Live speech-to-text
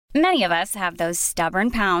Many of us have those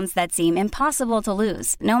stubborn pounds that seem impossible to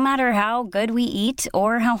lose, no matter how good we eat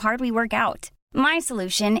or how hard we work out. My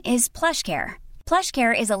solution is PlushCare.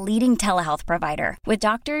 PlushCare is a leading telehealth provider with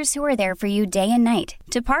doctors who are there for you day and night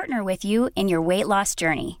to partner with you in your weight loss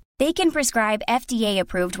journey. They can prescribe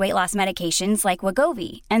FDA-approved weight loss medications like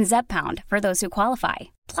Wegovy and Zepbound for those who qualify.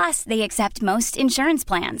 Plus, they accept most insurance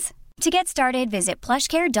plans. To get started, visit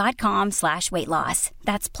plushcare.com/weightloss.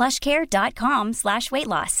 That's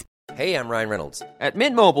plushcare.com/weightloss. Hey, I'm Ryan Reynolds. At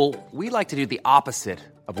Mint Mobile, we like to do the opposite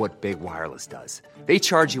of what Big Wireless does. They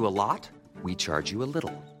charge you a lot, we charge you a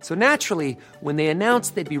little. So naturally, when they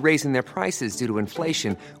announced they'd be raising their prices due to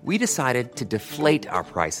inflation, we decided to deflate our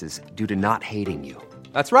prices due to not hating you.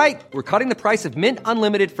 That's right. We're cutting the price of Mint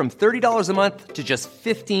Unlimited from $30 a month to just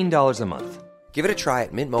 $15 a month. Give it a try at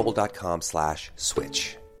mintmobile.com/switch.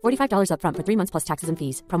 $45 up front for 3 months plus taxes and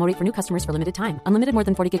fees. Promo rate for new customers for limited time. Unlimited more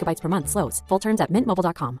than 40 gigabytes per month. Slows full terms at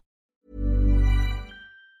mintmobile.com.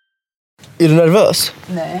 Är du nervös?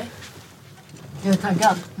 Nej. Jag är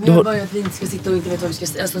taggad. Men jag börjar att vi inte ska sitta och inte vet vad vi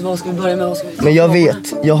ska... Alltså, vad ska vi börja med? Vad ska vi... Men jag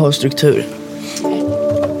vet, jag har struktur.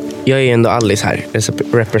 Jag är ju ändå Alice här,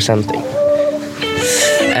 representing.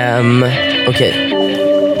 Okej.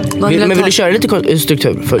 Men vill du köra lite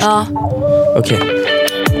struktur först? Ja. Okej.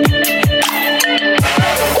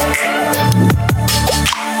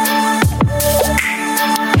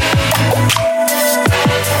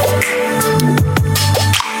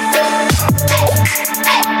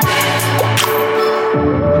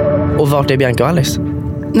 Och vart är Bianca och Alice?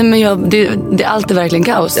 Nej, men det är alltid verkligen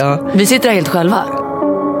kaos. Ja. Vi sitter här helt själva.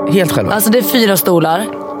 Helt själva? Alltså det är 4 stolar.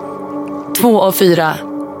 2 av 4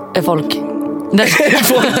 är folk. Det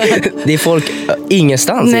är folk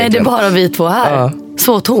ingenstans. Nej, egentligen. det är bara vi 2 här. Ja.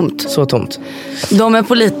 Så tomt. Så tomt. De är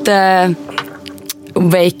på lite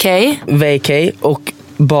vacay och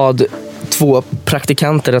bad 2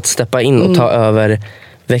 praktikanter att steppa in och ta över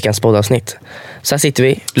veckans poddavsnitt. Så här sitter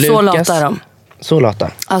vi. Lukas, så lata är de. Så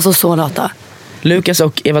lata. Alltså så lata. Lukas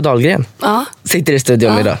och Eva Dahlgren sitter i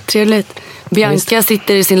studion idag. Trevligt. Bianca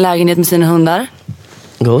sitter i sin lägenhet med sina hundar.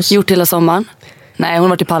 Gos. Gjort hela sommaren. Nej, hon har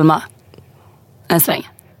varit i Palma. En sväng.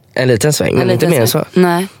 En liten sväng, men inte mer än så.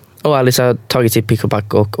 Nej. Och Alice har tagit sitt pick och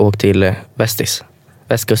pack och åkt till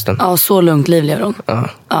västkusten. Ja, så lugnt liv lever hon. Ja.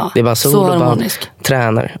 Det är bara sol så och bara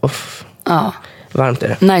tränar. Ja. Varmt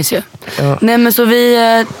är det. Nice ju. Ja. Nej, men så vi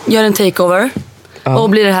gör en takeover. Och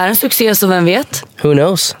blir det här en succé så vem vet? Who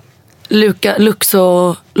knows? Lux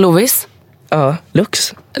och Lovis. Ja,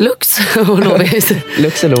 Lux och Lovis.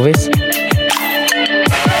 Lux och Lovis.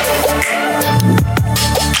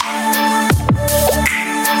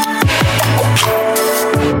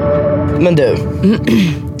 Men du,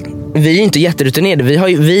 vi är inte jätterutinerade.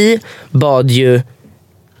 Vi bad ju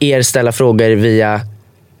er ställa frågor via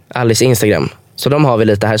Alice Instagram. Så de har vi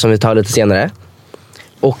lite här som vi tar lite senare.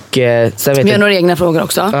 Och sen vet vi har några egna frågor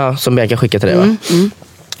också. Ja, som jag kan skicka till dig, va?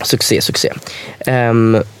 Succé.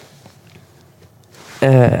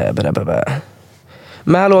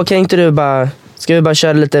 Men hallå, kan inte du ska vi bara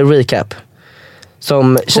köra lite recap?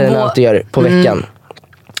 Som tjejerna alltid gör på veckan.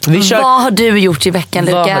 Vad har du gjort i veckan,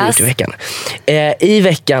 Lukas? I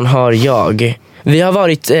veckan har vi har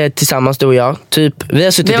varit tillsammans, du och jag. Typ, vi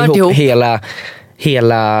har suttit ihop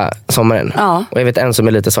hela sommaren. Ja. Och jag vet en som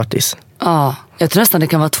är lite svartis. Ja, jag tror nästan det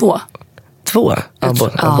kan vara 2. 2?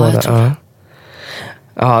 Båda.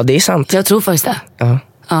 Ja, det är sant. Jag tror faktiskt det.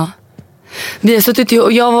 Ja. Vi har suttit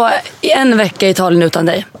ihop, jag var en vecka i Italien utan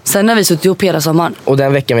dig. Sen har vi suttit ihop hela sommaren. Och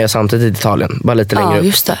den veckan vi har samtidigt i Italien. Bara lite längre upp.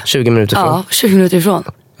 Just det. 20 minuter ifrån. Ja, 20 minuter ifrån.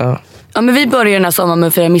 Ja, men vi började den här sommaren med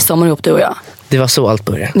att fira midsommar ihop, du och jag. Det var så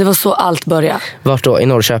allt började. Vart då? I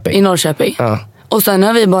Norrköping? I Norrköping. Ja. Och sen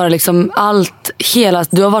har vi bara liksom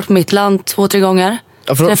du har varit på mitt land 2-3 gånger.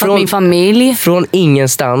 Träffat min familj. Från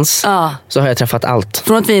ingenstans så har jag träffat allt.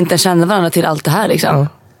 Från att vi inte kände varandra till allt det här liksom. Ja.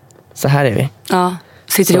 Så här är vi. Ja,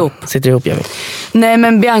 sitter ihop gör vi. Nej,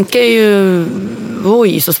 men Bianca är ju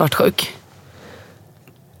så svartsjuk.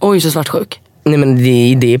 Nej, men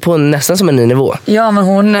det är på nästan som en ny nivå. Ja, men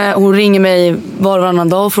hon ringer mig var och varannan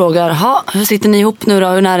dag och frågar: hur sitter ni ihop nu då?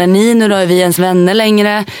 Hur nära är ni nu då? Är vi ens vänner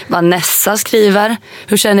längre? Vanessa skriver: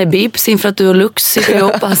 hur känner Bibs inför att du och Lux sitter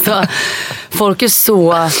ihop? Alltså, folk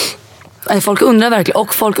undrar verkligen.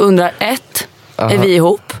 Och folk undrar: 1, är vi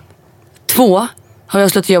ihop? 2, har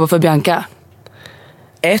jag slutat jobba för Bianca?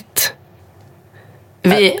 1,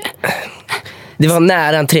 det var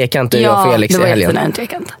nära en trekant, jag och Felix i helgen. Ja, det var nära en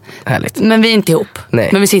trekant. Härligt. Men vi är inte ihop. Nej.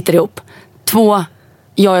 Men vi sitter ihop. 2,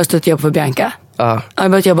 jag har slutat jobba för Bianca. Ja. Jag har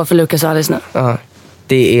börjat jobba för Lukas och Alice nu. Ja.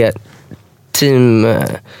 Det är team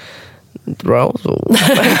Browser.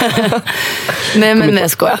 Nej, men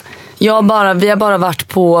jag skojar. Vi har bara varit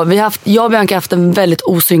på... Jag och Bianca har haft en väldigt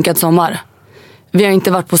osynkad sommar. Vi har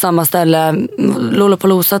inte varit på samma ställe.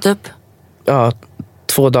 Lollapalooza typ. Ja,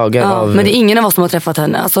 2 dagar av... Men det är ingen av oss som har träffat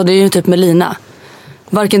henne. Alltså det är ju typ Melina.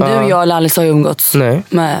 Varken du, jag eller Alice har ju umgåtts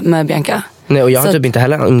med Bianca. Nej, och jag har typ inte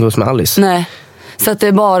heller umgåtts med Alice. Nej, så att det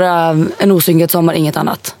är bara en osynkad sommar, inget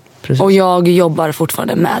annat. Precis. Och jag jobbar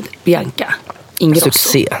fortfarande med Bianca Ingrosso.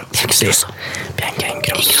 Succé.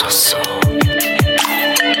 Bianca Ingrosso.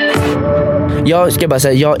 Jag ska bara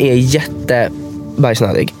säga, jag är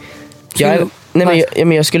jättebajsnödig.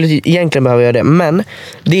 Jag skulle egentligen behöva göra det. Men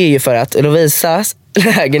det är ju för att Lovisas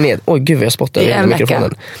lägenhet... Oj gud, jag spottar över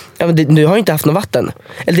mikrofonen. Ja, men du har ju inte haft något vatten.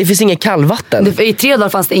 Eller det finns inget kallvatten. I 3 dagar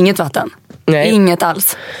fanns det inget vatten. Nej. Inget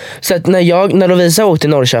alls. Så att när Lovisa åkte till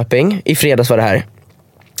Norrköping, i fredags var det här,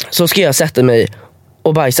 så ska jag sätta mig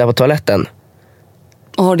och bajsa på toaletten.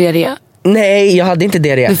 Och har diarré? Nej, jag hade inte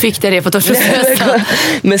diarré. Du fick diarré på torsdagsresan.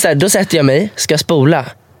 Men så här, då sätter jag mig, ska spola.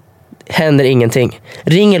 Händer ingenting.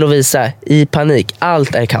 Ringer Lovisa i panik.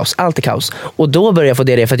 Allt är kaos. Och då börjar jag få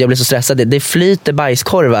diarré för att jag blir så stressad. Det flyter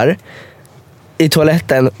bajskorvar i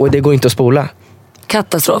toaletten och det går inte att spola.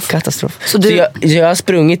 Katastrof. Så jag har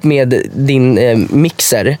sprungit med din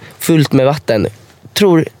mixer fullt med vatten.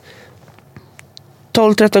 Tror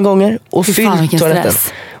 12-13 gånger och fyllt toaletten.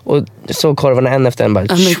 Stress. Och så korvarna en efter en bara...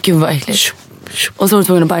 Ja, men gud vad äckligt. Och så var du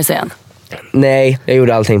tvungen att bajsa igen. Nej, jag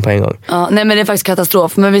gjorde allting på en gång. Ja, nej, men det är faktiskt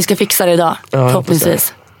katastrof. Men vi ska fixa det idag,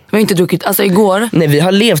 förhoppningsvis. Vi har inte druckit, alltså igår... Nej, vi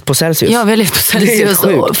har levt på Celsius. Ja, vi har levt på Celsius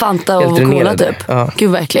och Fanta och Cola typ. Ja. Gud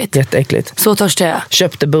vad äckligt. Jätteäckligt. Så törstig jag.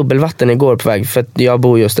 Köpte bubbelvatten igår på väg, för att jag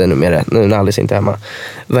bor just där numera, nu när Alice inte är hemma.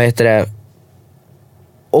 Vad heter det?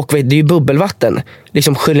 Och det är ju bubbelvatten.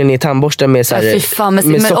 Liksom sköljer ner tandborsten med, så här,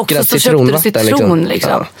 med sockrat citronvatten.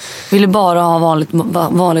 Liksom. Ja. Ville bara ha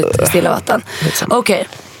vanligt stilla vatten. Okej.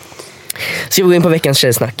 Ska vi gå in på veckans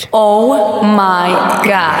tjejsnack? Oh my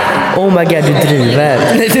god. Oh my god, du driver.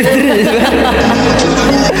 Nej, du driver.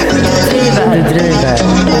 Du driver.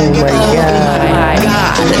 Oh my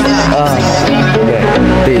god.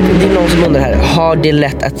 Det är någon som undrar här. Har det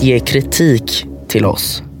lätt att ge kritik till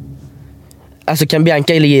oss? Alltså kan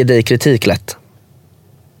Bianca ge dig kritik lätt?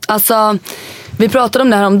 Alltså, vi pratade om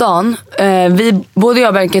det här om dagen. Både jag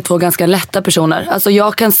och Bianca är 2 ganska lätta personer. Alltså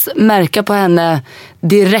jag kan märka på henne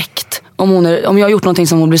direkt om jag har gjort någonting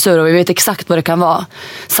som hon blir sur och vi vet exakt vad det kan vara.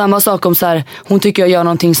 Samma sak om så här, hon tycker jag gör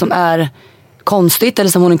någonting som är konstigt eller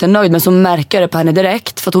som hon inte är nöjd med, så märker det på henne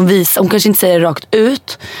direkt. För att hon kanske inte säger det rakt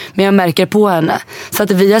ut, men jag märker på henne. Så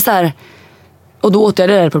att vi är så här, och då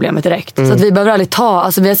åtgärdar det problemet direkt. Så att vi behöver aldrig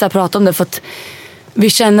vi har så här pratat om det för att vi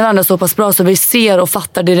känner varandra så pass bra så vi ser och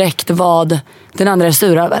fattar direkt vad den andra är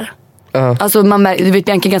sur över. Alltså du vet,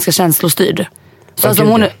 Bianca är ganska känslostyrd. Så alltså,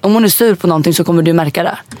 om hon är sur på någonting så kommer du märka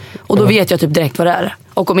det. Och då vet jag typ direkt vad det är.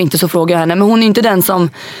 Och om inte så frågar jag henne. Men hon är inte den som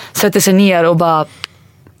sätter sig ner och bara...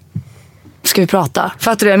 Ska vi prata?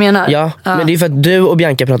 Fattar du vad jag menar? Ja, men det är för att du och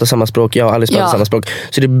Bianca pratar samma språk. Jag och Alice pratar samma språk.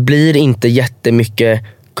 Så det blir inte jättemycket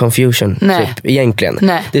confusion typ, egentligen.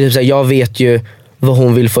 Nej. Det är typ så här, jag vet ju vad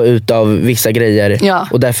hon vill få ut av vissa grejer. Ja.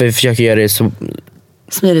 Och därför försöker jag göra det så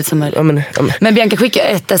smidigt som möjligt. Men Bianca skickar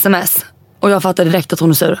ett sms och jag fattar direkt att hon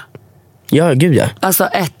är sur. Ja, gud ja. Alltså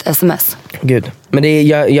ett sms. Gud. Men det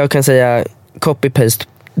är, jag kan säga copy-paste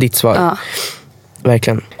ditt svar. Ja.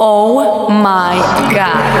 Verkligen. Oh my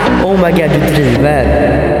god. Oh my god, du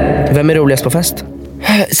driver. Vem är roligast på fest?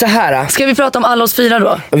 Så här. Ska vi prata om alla oss 4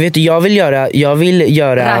 då? Vet du, jag vill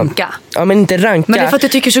göra ranka. Ja, men inte ranka. Men det är för att du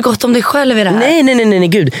tycker så gott om dig själv i det här. Nej,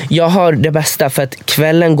 gud. Jag har det bästa för att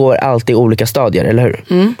kvällen går alltid i olika stadier, eller hur?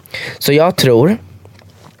 Så jag tror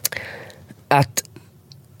att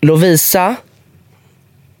Lovisa,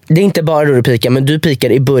 det är inte bara då du pikar, men du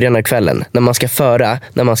pikar i början av kvällen, när man ska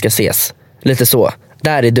när man ska ses. Lite så.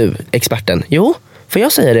 Där är du experten. Jo, får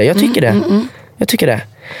jag säga det? Jag tycker det. Jag tycker det.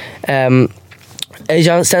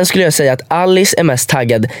 Sen skulle jag säga att Alice är mest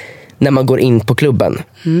taggad när man går in på klubben.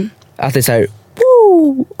 Att det är så här,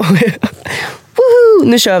 woo! Woohoo!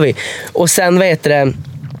 Nu kör vi. Och sen,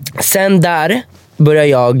 sen där börjar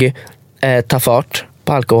jag ta fart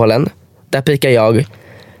på alkoholen. Där pikar jag.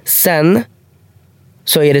 Sen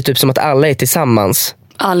så är det typ som att alla är tillsammans.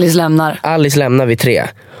 Alice lämnar vid 3.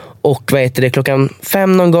 Och klockan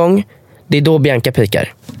 5 någon gång, det är då Bianca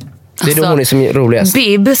pikar. Det är då hon är som roligast.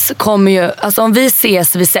 Bibs kommer ju, alltså om vi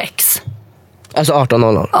ses vid 6, alltså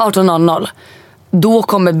 18.00, då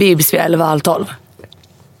kommer Bibs vid 11:30.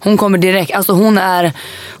 Hon kommer direkt, alltså hon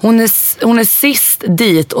är sist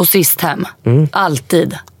dit och sist hem.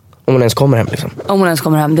 Alltid. Om hon ens kommer hem liksom. Om hon ens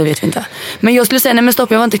kommer hem, det vet vi inte. Men jag skulle säga, nej men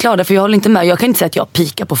stopp, jag var inte klar där, för jag håller inte med. Jag kan inte säga att jag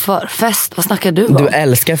pikar på förfest. Vad snackar du om? Du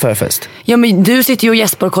älskar förfest. Ja, men du sitter ju och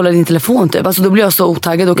gäspar och kollar din telefon typ. Alltså då blir jag så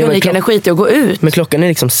otaggad, då kan jag lika gärna skita i att gå ut. Men klockan är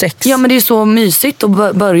liksom 6. Ja, men det är så mysigt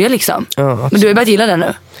att börja liksom. Ja, men du har börjat gilla den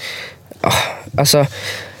nu. Alltså,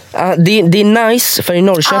 det är nice, för i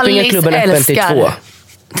Norrköping är klubben öppen till 2.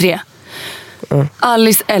 3.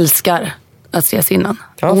 Alice älskar att ses innan.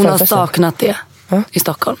 Ja, och hon har förfesten. saknat det i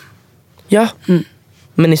Stockholm. Ja,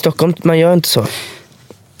 men i Stockholm, man gör inte så.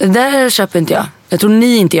 Det där köper inte jag. Jag tror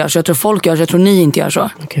ni inte gör så, jag tror folk gör så, jag tror ni inte gör så.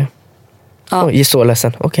 Okej. Ja. Jag är så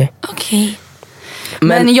ledsen, okej.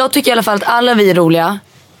 Men jag tycker i alla fall att alla vi är roliga.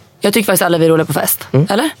 Jag tycker faktiskt alla vi är roliga på fest.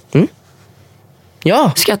 Eller?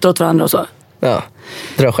 Ja. Skrattar åt varandra och så. Ja,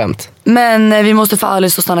 dra skämt. Men vi måste få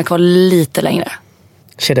Alice att stanna kvar lite längre.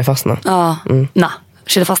 Kedja fastna. Ja,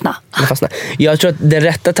 kedja fastna. Jag tror att den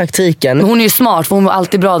rätta taktiken... Men hon är ju smart, för hon var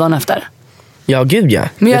alltid bra dagen efter. Ja, gud ja.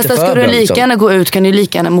 Men jag ska du lika gärna gå ut, kan du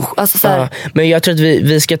lika gärna... Alltså, så här... Ja, men jag tror att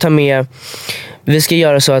vi ska ta med... Vi ska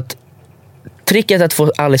göra så att... Tricket att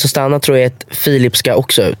få Alice att stanna tror jag att Filip ska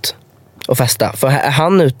också ut och festa. För är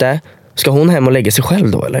han ute, ska hon hem och lägga sig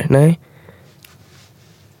själv då, eller? Nej.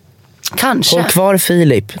 Kanske. Håll kvar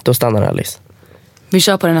Filip, då stannar Alice. Vi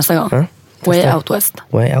kör på det nästa gång. Ja, Way Out West.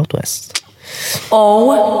 Way Out West.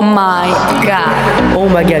 Oh my god.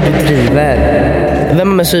 Oh my god, du driver.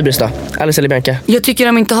 Vem är mest hybris då? Alice eller Bianca? Jag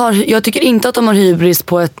tycker inte att de har hybris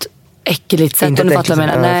på ett äckligt sätt. Inte om du fattar vad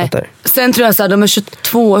jag menar. Nej. Fattar. Sen tror jag så här, de är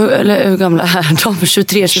 22, eller hur gamla är de?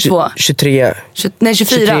 23, 22. 23. Nej,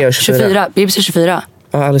 24. Bibs är 24.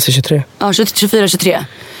 Ja, Alice är 23. Ja, 24, 23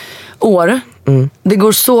 år. Det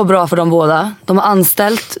går så bra för dem båda. De har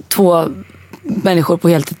anställt 2 människor på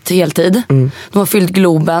heltid. De har fyllt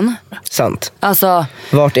Globen. Sant. Alltså,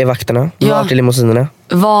 Vart är vakterna? Ja. Vart är limousinerna?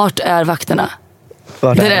 vart är vakterna?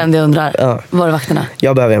 Vart Det är det enda jag undrar. Ja. Var är vakterna?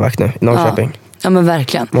 Jag behöver en vakt nu i Norrköping. Ja, men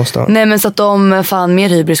verkligen. Måste ha. Nej, men så att de fan mer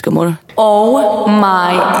hybrisgummor. Oh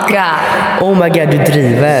my god. Oh my god, du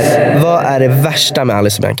driver. Vad är det värsta med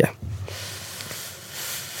Alice och Bianca?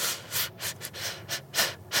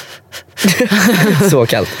 Så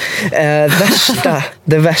kallt.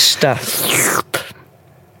 Det värsta.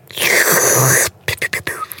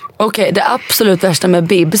 Okej, det absolut värsta med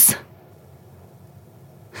Bibs.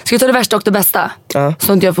 Ska vi ta det värsta och det bästa? Ja.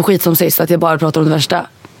 Så inte jag får skit som sist, att jag bara pratar om det värsta.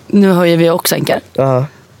 Nu höjer vi och sänker. Ja.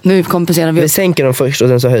 Nu kompenserar vi. Vi sänker dem först och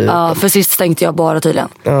sen så höjer vi. Ja, för sist stänkte jag bara tydligen.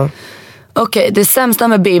 Ja. Okej, det sämsta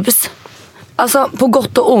med Bibs. Alltså på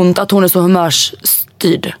gott och ont att hon är så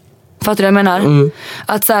humörsstyrd. Fattar du vad jag menar?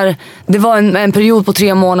 Att så här, det var en period på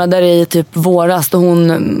 3 månader i typ våras då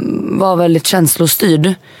hon var väldigt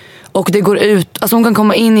känslostyrd. Och det går ut, alltså hon kan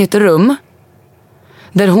komma in i ett rum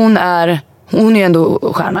där hon är ju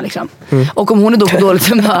ändå stjärna liksom. Och om hon är då på dåligt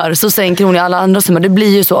humör så sänker hon i alla andras humör. Det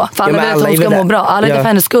blir ju så. För alla vill att hon ska må bra. Alla är det för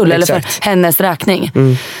hennes skull eller för hennes räkning.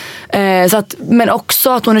 Så att, men också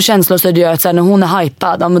att hon är känslostyrd gör att så här, när hon är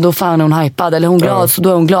hypad, ja, men då fan är hon hypad. Eller hon är glad, så då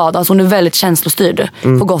är hon glad. Alltså hon är väldigt känslostyrd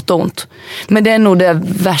på gott och ont. Men det är nog det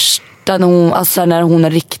värsta när hon, alltså, när hon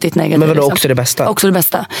är riktigt negativ. Men vadå, liksom. också det bästa? Också det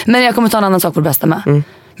bästa. Men jag kommer ta en annan sak på det bästa med.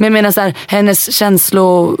 Men jag menar så här, hennes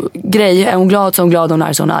känslogrej, är hon glad så är hon glad, hon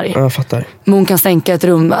är så hon är arg. Ja, jag fattar. Men hon kan stänka ett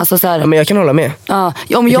rum, alltså så här, Ja, men jag kan hålla med. ja,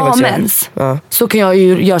 om jag har mens så kan jag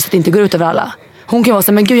ju göra så att det inte går ut över alla. Hon kan vara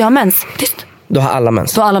så här, men gud jag har mens. Tyst. Då har alla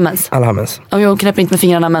mens. Då har alla mens. Alla har mens. Ja, jag knäpper inte med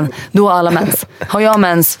fingrarna, men då har alla mens. Har jag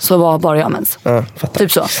mens så var bara jag mens. Ja, fattar.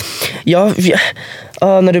 Typ så. Ja,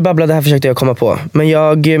 när du babblade här försökte jag komma på. Men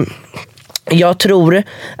jag tror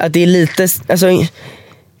att det är lite, alltså,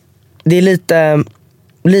 det är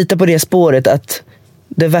lite på det spåret att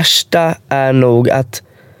det värsta är nog att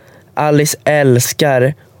Alice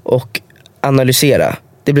älskar och analysera.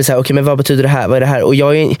 Det blir så här, okej, men vad betyder det här? Vad är det här? Och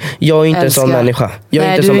jag är inte en sån människa. Jag är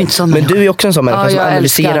Nej, inte du är inte sån men människa. du är också en sån människa som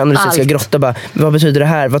analyserar, ska grotta bara, vad betyder det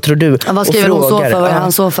här? Vad tror du? Ja, vad och skriver hon så frågar. för? Vad är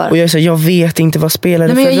han så för? Och jag är så här, jag vet inte vad spelar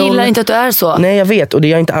det Nej, men för jag roll. gillar inte att du är så. Nej, jag vet, och det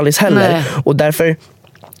gör inte Alice heller. Nej. Och därför,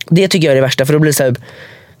 det tycker jag är det värsta. För då blir det så här,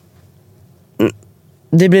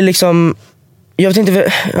 det blir liksom, jag vet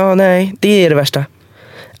inte, ja nej, det är det värsta.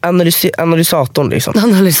 Analysatorn liksom.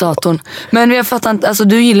 Analysatorn. Men jag fattar inte, alltså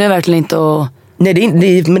du gillar verkligen inte att... Nej,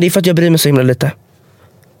 men det är för att jag bryr mig så himla lite.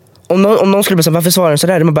 Om någon skulle säga, varför svarar den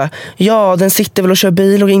sådär? Man bara, ja, den sitter väl och kör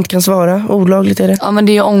bil och inte kan svara. Olagligt är det. Ja, men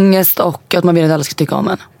det är ångest och att man vill att alla ska tycka om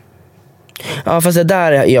en. Ja, fast det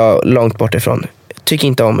där är jag långt bort ifrån. Tycker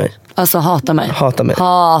inte om mig. Alltså hata mig. Hata mig.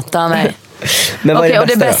 Hata mig. Men vad är och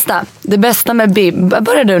det bästa med Bib.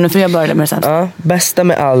 Börjar du nu för jag började med det sen. Ja, bästa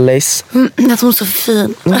med Alice. Att hon är så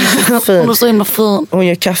fin. Hon är så himla fin. Hon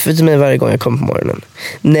gör kaffe till mig varje gång jag kommer på morgonen.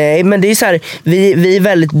 Nej, men det är så här, vi är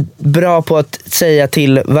väldigt bra på att säga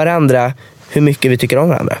till varandra hur mycket vi tycker om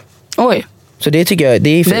varandra. Oj. Så det tycker jag, det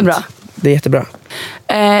är fint. Det är bra. Det är jättebra.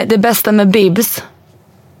 Det bästa med Bibs.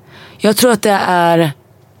 Jag tror att det är...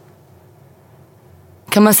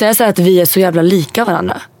 Kan man säga så här att vi är så jävla lika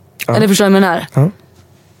varandra? Ja. Eller förstår du vad jag menar? Ja.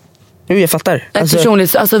 Jo, jag fattar.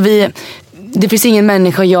 Personligt, det finns ingen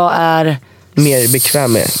människa jag är... Mer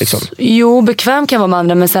bekväm med liksom. Jo, bekväm kan vara med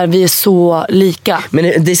andra, men så här, vi är så lika. Men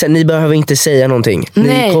det är så här, ni behöver inte säga någonting.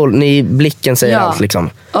 Ni blicken säger allt liksom.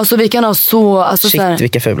 Alltså vi kan ha så... Alltså, shit, så här,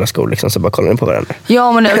 vilka fula skor liksom, så bara kollar ni på varandra.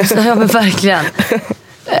 Ja, men verkligen.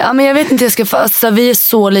 Ja, men jag vet inte, vi är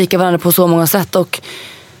så lika varandra på så många sätt. Och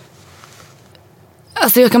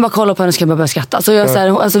alltså jag kan bara kolla på henne och ska bara börja skratta. Alltså, så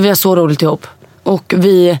här, alltså vi har så roligt ihop. Och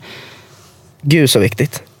vi... Gud, så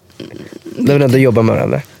viktigt. Det vill ändå jobba med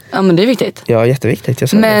varandra. Ja, men det är viktigt. Ja,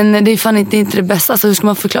 jätteviktigt. Men det är fan inte det bästa. Alltså hur ska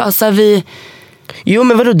man förklara? Alltså, Jo,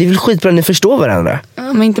 men vadå? Det är väl skitbra att ni förstår varandra.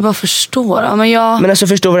 Ja, men inte bara förstår. Ja, men alltså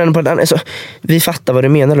förstår varandra på ett annat... Alltså, vi fattar vad du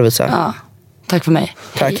menar, Lovisa. Ja, tack för mig.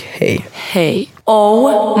 Tack, hej. Hej.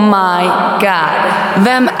 Oh my god.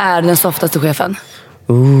 Vem är den softaste chefen?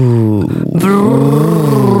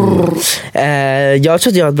 Jag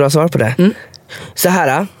tror att jag har ett bra svar på det. Så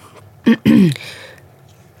här.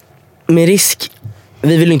 Med risk...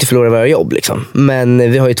 Vi vill ju inte förlora våra jobb liksom.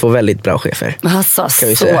 Men vi har ju 2 väldigt bra chefer. Alltså,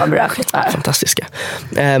 så bra chefer. Fantastiska.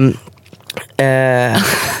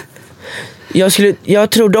 Jag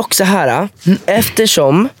tror dock så här.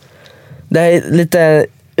 Eftersom det här är lite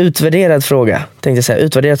utvärderad fråga, tänkte jag säga,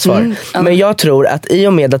 utvärderat svar. Men jag tror att i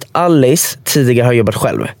och med att Alice tidigare har jobbat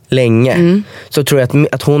själv länge, så tror jag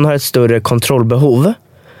att hon har ett större kontrollbehov.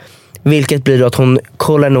 Vilket blir då att hon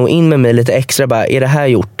kollar nog in med mig lite extra. Bara, är det här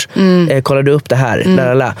gjort? Kollar du upp det här?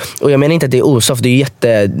 Lalala. Och jag menar inte att det är osoft. Det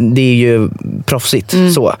är ju proffsigt.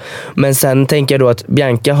 Så. Men sen tänker jag då att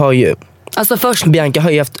Bianca har ju... Alltså först... Bianca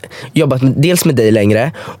har ju jobbat dels med dig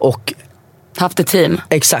längre. Och haft ett team.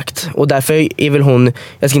 Exakt. Och därför är väl hon...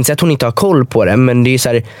 Jag ska inte säga att hon inte har koll på det. Men det är ju så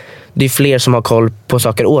här... Det är fler som har koll på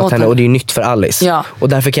saker åt henne. Och det är nytt för Alice. Ja. Och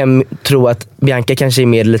därför kan jag tro att Bianca kanske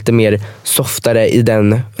är lite mer softare i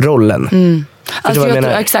den rollen. Alltså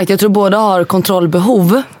exakt, jag tror båda har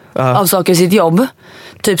kontrollbehov av saker i sitt jobb.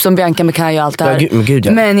 Typ som Bianca med Kaj och allt det här. Gud,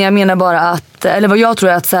 ja. Men jag menar bara att... Eller vad jag tror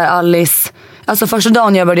är att så här, Alice... Alltså första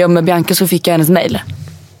dagen jag började jobba med Bianca så fick jag hennes mail.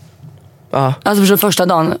 Alltså första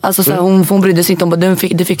dagen. Alltså så här, hon brydde sig inte om att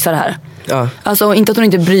du fixar det här. Alltså inte att hon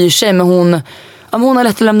inte bryr sig, men hon har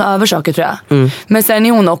lätt att lämna över saker, tror jag. Men sen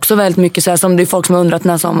är hon också väldigt mycket så här, som det är folk som har undrat den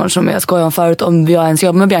här sommaren, som jag skojade om förut, om jag ens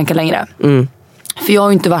jobbar med Bianca längre. För jag har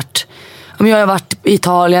ju inte varit... Jag har varit i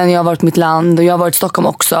Italien, jag har varit i mitt land och jag har varit i Stockholm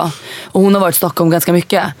också. Och hon har varit i Stockholm ganska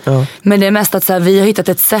mycket. Men det är mest att så här, vi har hittat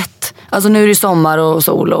ett sätt. Alltså nu är det sommar och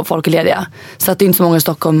sol och folk är lediga. Så att det är inte så många i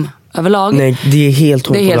Stockholm överlag. Nej, det är helt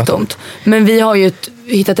tomt. Det är helt tomt. Men vi har ju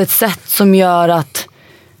hittat ett sätt som gör att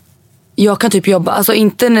jag kan typ jobba, alltså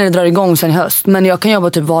inte när det drar igång sen i höst, men jag kan jobba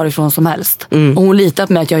typ varifrån som helst. Och hon litar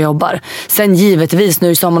på mig att jag jobbar. Sen givetvis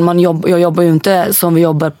nu i sommar, jag jobbar ju inte som vi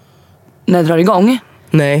jobbar när det drar igång.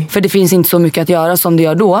 Nej. För det finns inte så mycket att göra som det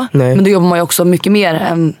gör då. Nej. Men då jobbar man ju också mycket mer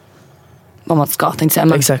än vad man ska, tänkte säga.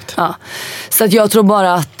 Men, exakt. Ja. Så att jag tror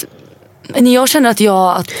bara att... Jag känner att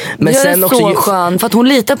men jag sen är så skön. För att hon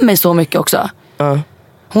litar på mig så mycket också.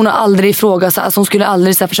 Hon har aldrig ifrågasatt. Alltså hon skulle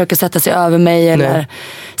aldrig så här, försöka sätta sig över mig. Eller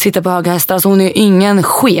sitta på höga hästar. Alltså hon är ingen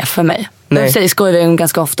chef för mig. Jag säger skojar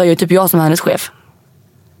ganska ofta. Jag är typ jag som är hennes chef.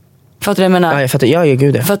 Fattar du vad jag menar? Ja, jag fattar. Ja,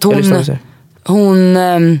 gud det. För att hon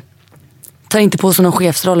tar inte på sig någon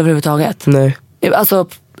chefsroll överhuvudtaget. Nej. Alltså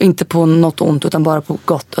inte på något ont, utan bara på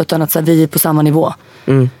gott. Utan att så här, vi är på samma nivå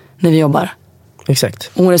när vi jobbar.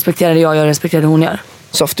 Exakt. Hon respekterade jag respekterade hon gör.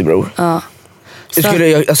 Softy bror. Ja.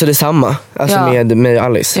 Alltså det är samma. Alltså med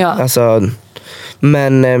Alice. Ja. Alltså,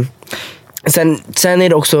 men sen är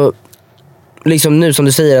det också liksom nu som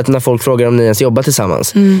du säger, att när folk frågar om ni ens jobbar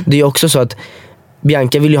tillsammans. Det är också så att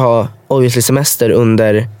Bianca vill ju ha obviously semester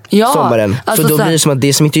under sommaren. Alltså så då blir det som att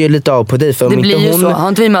det som inte gör lite av på dig. För det om blir inte ju hon... så, har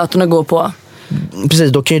inte vi möten att gå på?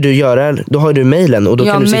 Precis, då kan ju du göra, då har du mejlen och då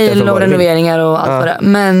kan du sitta mejl och renoveringar och allt vad det.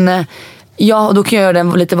 Men då kan jag göra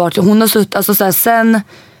den lite vart. Hon har suttit, alltså så här, sen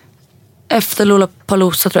efter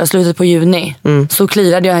Lollapalooza tror jag, slutet på juni, så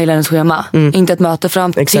klirade jag hela hennes schema. Inte ett möte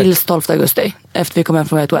fram till 12 augusti efter vi kom hem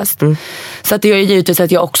från Way Out West. Så att det är givetvis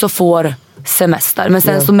att jag också får semester. Men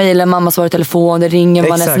sen så mejlar mamma, svarar i telefon, det ringer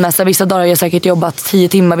man, smsar. Vissa dagar har jag säkert jobbat 10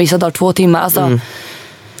 timmar, vissa dagar 2 timmar. Alltså,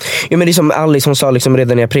 Ja, men det är som Alice, hon sa liksom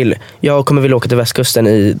redan i april, jag kommer väl åka till västkusten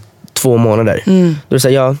i 2 månader. Då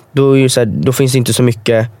säger jag, då finns det inte så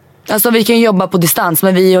mycket. Alltså vi kan jobba på distans,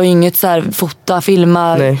 men vi har ju inget så här fota,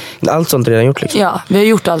 filma. Nej, allt sånt redan gjort liksom. Ja, vi har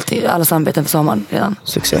gjort alla samarbeten för sommaren redan.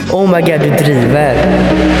 Succé. Oh my god, du driver.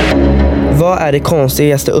 Vad är det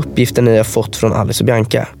konstigaste uppgiften ni har fått från Alice och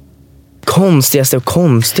Bianca? Konstigaste.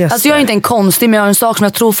 Alltså jag är inte en konstig, men jag har en sak som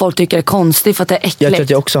jag tror folk tycker är konstig för att det är äckligt. Jag tror att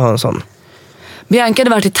jag också har en sån. Bianca hade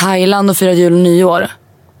varit i Thailand och firat jul och nyår.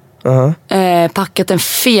 Packat en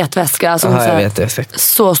fet väska, alltså jag vet det.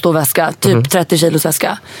 så stor väska, typ 30 kilos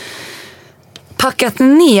väska. Packat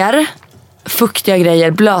ner fuktiga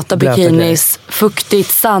grejer, blöta bikinis,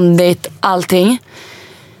 fuktigt, sandigt, allting.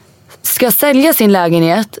 Ska sälja sin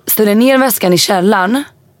lägenhet, ställer ner väskan i källaren,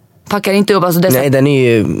 packar inte upp, alltså nej, den är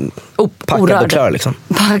ju packad och klar liksom.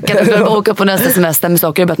 Packad och åka på nästa semester med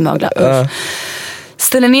saker och börjat mögla.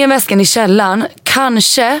 Ställer ner väskan i källaren,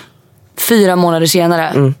 kanske 4 månader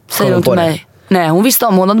senare säger hon till mig. Nej, hon visste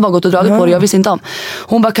om, hon hade bara gått och dragit på det, jag visste inte om.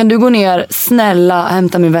 Hon bara, kan du gå ner, snälla,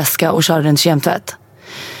 hämta min väska och köra den till kemtvätt.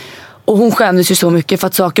 Och hon skämdes ju så mycket för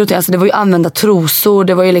att saker och ting, alltså det var ju använda trosor,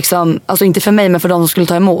 det var ju liksom, alltså inte för mig men för de som skulle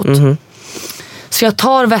ta emot. Så jag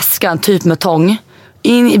tar väskan typ med tång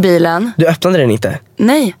in i bilen. Du öppnade den inte?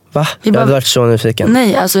 Nej. Va? Jag hade varit så nyfiken.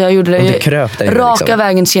 Nej, alltså jag gjorde det ju raka liksom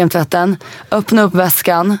vägen till kemtvätten, öppna upp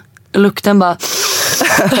väskan, lukten bara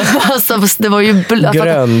alltså det var ju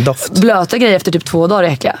grön doft. Blöta grejer efter typ 2 dagar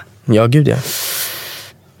äckliga. Ja, gud ja.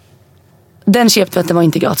 Den kemtvätten var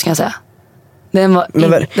inte gratis, kan jag säga. Den var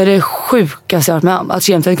det är det sjukaste jag varit med om. Att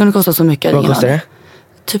kemtvätt kunde kosta så mycket. Vad kostar det?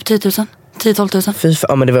 Typ 10 000. 10-12 000.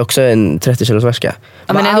 Ja, men det var också en 30 kilos väska.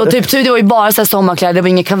 Ja, men ändå, typ, det var ju bara så här sommarkläder, det var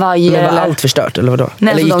inga kavajer. Men var allt förstört, eller vadå?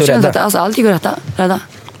 Nej, eller gick du rädda? Alltså, allt gick att rädda.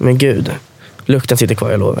 Men gud, lukten sitter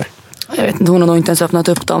kvar, jag lovar. Jag vet inte, hon har nog inte ens öppnat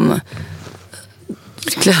upp de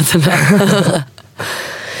kläderna.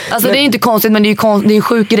 Alltså det är inte konstigt, men det är en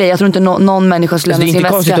sjuk grej. Jag tror inte någon människa skulle lämna sin väska.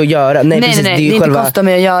 Det är inte konstigt att göra. Nej, precis, det är inte konstigt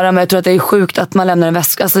att göra, men jag tror att det är sjukt att man lämnar en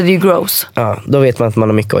väska. Alltså det är ju gross. Ja, då vet man att man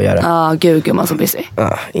har mycket att göra. Ja, gud man så busy.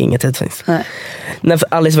 Ja, inget tid finns. Nej.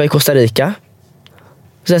 När Alice var i Costa Rica,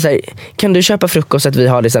 så jag säger, kan du köpa frukost så att vi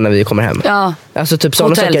har det sen när vi kommer hem? Ja. Alltså typ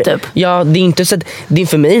sådana hotell saker. Typ. Ja, det är inte så att, det är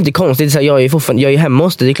för mig inte konstigt. Så här, jag är ju hemma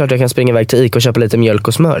hos dig. Det är klart jag kan springa iväg till Ica och köpa lite mjölk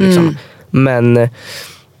och smör liksom. Men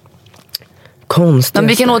konstigt. Men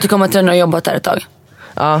vi kan återkomma till den och jobbat där ett tag.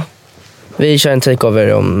 Ja, vi kör en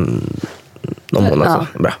takeover om någon månad.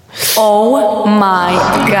 Så. Bra. Oh my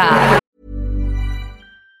god.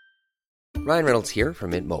 Ryan Reynolds here from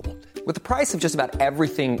Mint Mobile. With the price of just about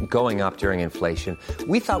everything going up during inflation,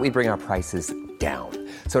 we thought we'd bring our prices down.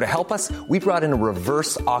 So to help us, we brought in a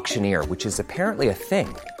reverse auctioneer, which is apparently a thing.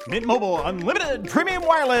 Mint Mobile Unlimited Premium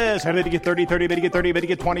Wireless. How to get 30, 30, bit to get 30, bit to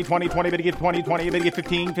get 20, 20, 20, bit to get 20, 20, bit to get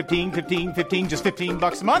 15, 15, 15, 15, just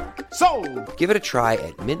 $15 a month? Sold! Give it a try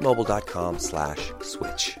at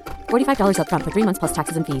mintmobile.com/switch. $45 up front for 3 months plus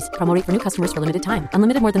taxes and fees. Promo rate for new customers for limited time.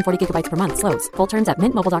 Unlimited more than 40 gigabytes per month. Slows full terms at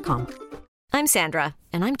mintmobile.com. I'm Sandra,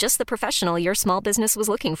 and I'm just the professional your small business was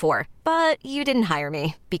looking for. But you didn't hire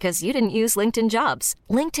me because you didn't use LinkedIn Jobs.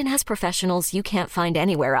 LinkedIn has professionals you can't find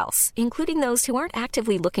anywhere else, including those who aren't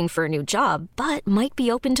actively looking for a new job, but might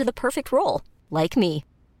be open to the perfect role, like me.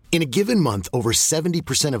 In a given month, over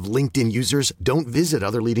 70% of LinkedIn users don't visit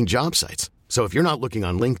other leading job sites. So if you're not looking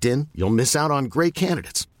on LinkedIn, you'll miss out on great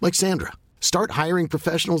candidates, like Sandra. Start hiring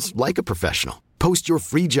professionals like a professional. Post your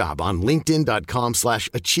free job on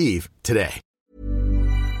linkedin.com/achieve today.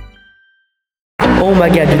 Oh my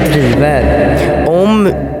god, du driver.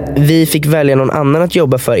 Om vi fick välja någon annan att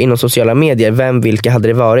jobba för inom sociala medier, vilka hade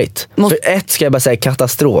det varit? För ett ska jag bara säga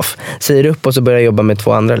katastrof. Säger upp och så börjar jag jobba med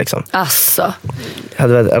 2 andra liksom. Asså.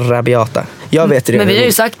 Hade varit rabiata. Jag vet det. Men vi har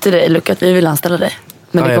ju sagt till dig, Luca, att vi vill anställa dig.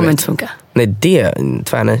 Men det kommer inte funka. Nej, det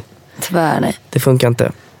tvärnej. Tvärnej. Det funkar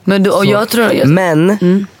inte. Men och jag tror... Men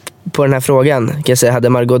på den här frågan kan jag säga, hade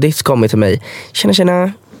Margot Ditz kommit till mig,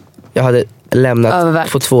 tjena, jag hade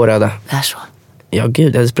lämnat på 2 röda. Det är så. Ja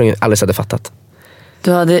gud, jag hade sprungit, Alice hade fattat.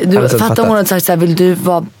 Du fattar om hon hade sagt så här, vill du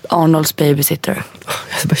vara Arnolds babysitter?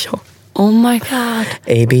 Jag bara, ja. Oh my god.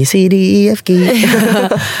 A, B, C, D, E, F, G.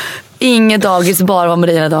 Inget dagis, bara var med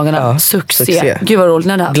dig hela dagarna. Ja, succé. Gud vad roligt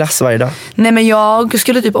när det här. Glass varje dag. Nej, men jag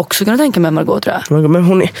skulle typ också kunna tänka mig Margot, tror jag.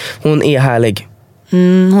 Men hon är härlig.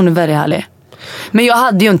 Hon är väldigt härlig. Men jag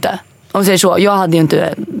hade ju inte, om vi säger så, jag hade ju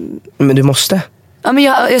inte. Men du måste. Ja, men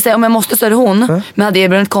jag säger, om jag måste så är det hon. Men hade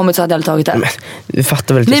erbjudandet kommit så hade jag aldrig tagit det. Men, du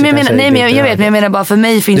fattar väl inte. Nej, men jag vet, men jag menar bara för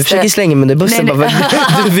mig finns det... Du försöker slänga mig under bussen, bara,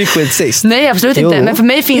 du fick skit sist. Nej, absolut inte. Men för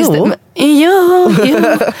mig finns det... Jo.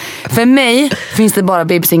 För mig finns det bara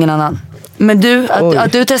bebis, ingen annan. Men du,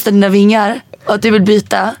 att du testar dina vingar Och att du vill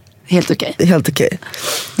byta, helt okej. Helt okej.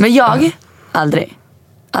 Men jag, aldrig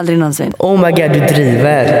någonsin. Oh my god, du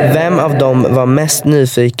driver. Vem av dem var mest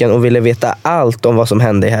nyfiken och ville veta allt om vad som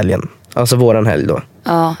hände i helgen? Alltså våran helg då.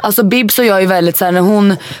 Ja, alltså Bibs och jag är väldigt såhär, när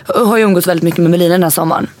hon har ju umgått väldigt mycket med Melina den här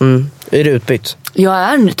sommaren. Är du utbytt? Jag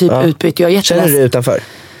är typ utbytt, jag är jätteledsen. Känner du utanför?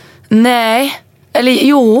 Nej, eller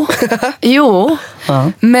jo.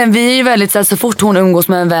 Men vi är ju väldigt såhär, så fort hon umgås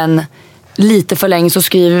med en vän lite för länge så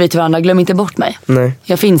skriver vi till varandra, glöm inte bort mig. Nej.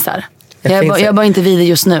 Jag finns här. Jag är bara inte vid det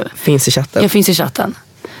just nu. Finns i chatten. Jag finns i chatten.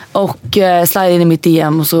 Och slide in i mitt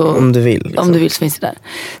DM och så, om du vill. Liksom. Om du vill så finns det där.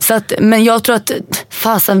 Så att, men jag tror att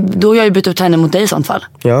fasen, då har jag ju bytt ut henne mot dig i sånt fall.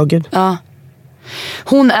 Ja, gud. Ja.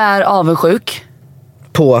 Hon är avundsjuk.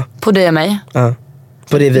 På dig och mig. Ja.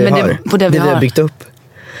 På det vi har. På det vi har byggt upp.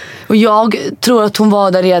 Och jag tror att hon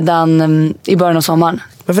var där redan i början av sommaren.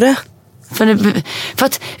 Varför det? För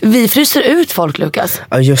att vi fryser ut folk, Lukas.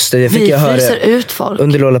 Ja just det fick jag höra. Vi fryser ut folk.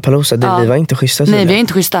 Under Lollapalooza, vi var inte schyssta. Nej, vi är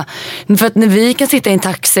inte schyssta. För att när vi kan sitta i en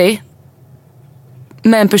taxi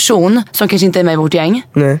med en person som kanske inte är med i vårt gäng.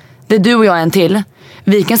 Nej. Det är du och jag en till.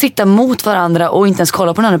 Vi kan sitta mot varandra och inte ens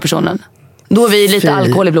kolla på den andra personen. Då är vi lite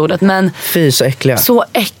alkohol i blodet. Men fy, så äckliga. Så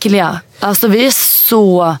äckliga. Alltså vi är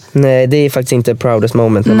så... Nej, det är faktiskt inte proudest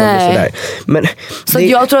moment när man blir sådär. Men så det...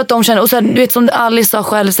 jag tror att de känner... Och så här, du vet som Alice sa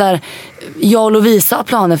själv så här, jag och Lovisa har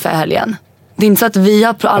planer för helgen. Det är inte så att vi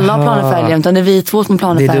har alla har planer för helgen, utan det är vi två som har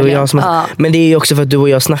planer för helgen. Men det är ju också för att du och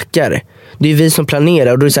jag snackar. Det är vi som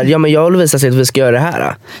planerar. Och då är det så här, ja men jag och Lovisa säger att vi ska göra det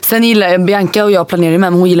här. Sen gillar Bianca och jag planerar med,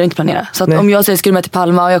 men hon gillar inte planera. Så att om jag säger ska du med till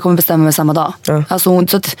Palma och jag kommer bestämma mig samma dag. Ja. Alltså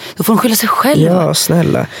så att, då får hon skylla sig själv. Ja,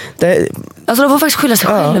 snälla. Alltså då får hon faktiskt skylla sig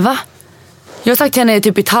själva. Jag har sagt till henne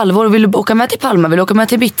typ i ett halvår, vill du åka med till Palma, vill du åka med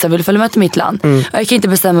till Ibiza, vill du följa med till mitt land? Jag kan inte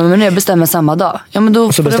bestämma mig, men jag bestämmer samma dag. Ja, men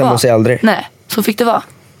då så bestämmer hon sig aldrig. Nej, så fick det vara.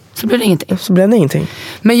 Så blev det ingenting. Så blev det ingenting.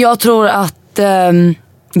 Men jag tror att de är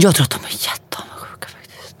jätteavundsjuka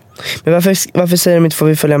faktiskt. Men varför säger de inte får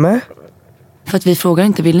vi följa med? För att vi frågar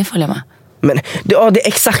inte, vill ni följa med? Men det är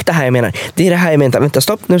exakt det här jag menar. Det är det här jag menar. Vänta,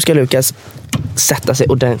 stopp. Nu ska Lukas sätta sig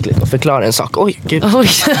ordentligt och förklara en sak. Oj, gud.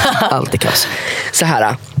 Allt är kaos. Så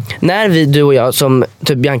här. När du och jag, som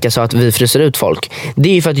typ Bianca sa att vi fryser ut folk. Det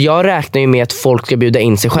är ju för att jag räknar ju med att folk ska bjuda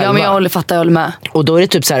in sig själva. Ja, men jag håller med. Och då är det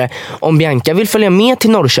typ så här, om Bianca vill följa med till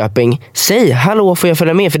Norrköping, säg, hallå, får jag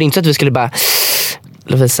följa med? För det är inte så att vi skulle bara...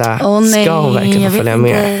 Lovisa, nej, ska hon verkligen få följa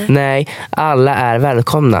med? Nej, alla är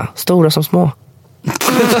välkomna. Stora som små.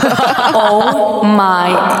 Oh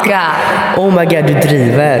my god. Oh my god, du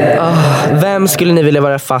driver. Vem skulle ni vilja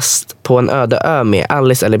vara fast på en öde ö med?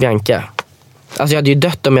 Alice eller Bianca? Alltså jag hade ju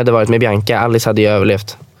dött om jag hade varit med Bianca. Alice hade ju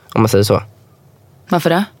överlevt, om man säger så. Varför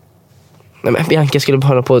det? Nej, men Bianca skulle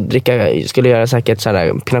hålla på att dricka, skulle göra säkert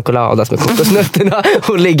sådär pina coladas med kokosnötterna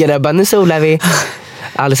och ligga där, bara nu solar vi.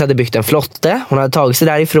 Alice hade byggt en flotte. Hon hade tagit sig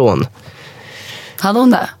därifrån. Hade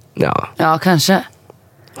hon det? Ja. Ja, kanske.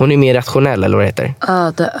 Hon är mer rationell, eller vad det heter.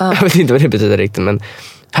 Jag vet inte vad det betyder riktigt, men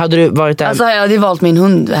hade du varit där? Alltså jag hade valt min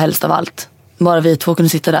hund helst av allt. Bara vi två kunde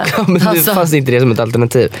sitta där. Ja, men det fanns inte det som ett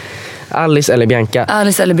alternativ. Alice eller Bianca?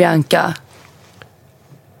 Alice eller Bianca.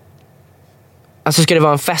 Alltså ska det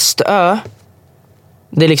vara en festö?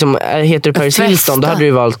 Det är liksom, heter du Paris Hilton, då hade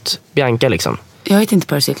du valt Bianca liksom. Jag heter inte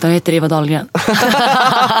Paris Hilton, jag heter Eva Dahlgren.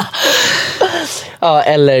 Ja,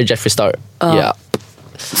 eller Jeffree Star. Ja.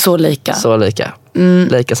 Så lika.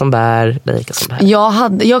 Lika som bär, lika som bär.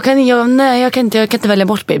 Jag kan inte välja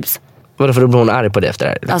bort Bibs. Vadå, för då blir hon arg på det efter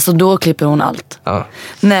det här? Alltså då klipper hon allt. Ja.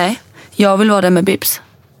 Nej, jag vill vara där med Bibs.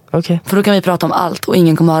 Okay. För då kan vi prata om allt och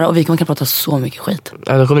ingen kommer höra och vi kan prata så mycket skit.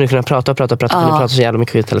 Ja, då kommer ni kunna prata prata så jävla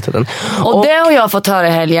mycket skit hela tiden. Och det har jag fått höra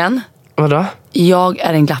i helgen. Vadå? Jag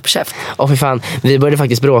är en glappkäft. För fan, vi började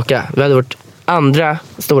faktiskt bråka. Vi hade vårt andra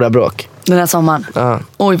stora bråk den här sommaren. Ja.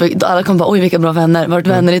 Alla kom bara, vilka bra vänner. Varit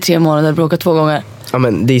vänner i 3 månader, bråkat 2 gånger. Ja,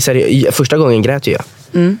 men det är seriöst. Första gången grät ju jag.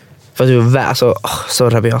 För att du var så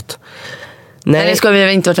rabiat. Nej, vi har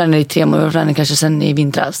inte varit vänner i 3 månader. Vi har varit vänner kanske sen i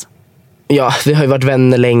vintras. Ja, vi har ju varit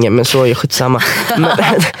vänner länge, men så är det skitsamma. Men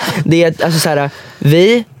det är alltså så här,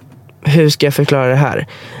 hur ska jag förklara det här?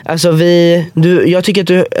 Alltså jag tycker att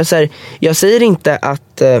du, så här, jag säger inte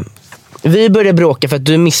att vi började bråka för att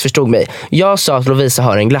du missförstod mig. Jag sa att Lovisa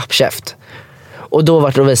har en glappkäft. Och då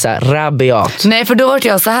var Lovisa rabiat. Nej, för då var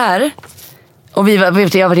jag så här. Och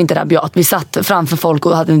jag var inte rabiat. Vi satt framför folk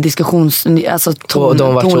och hade en diskussions, alltså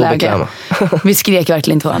tonläge. Vi skrek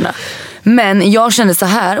verkligen inte varandra. Men jag kände så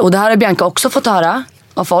här, och det här har Bianca också fått höra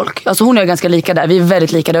av folk. Alltså hon är ganska lika där. Vi är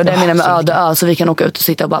väldigt lika där. Och det menar med öde ö, så vi kan åka ut och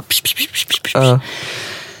sitta och bara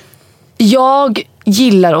Jag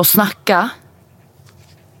gillar att snacka.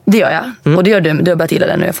 Det gör jag. Och det gör du. Du har börjat gilla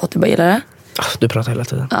det nu. Jag har fått det, bara gilla det. Du pratar hela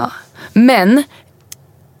tiden. Ja. Men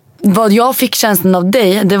vad jag fick känslan av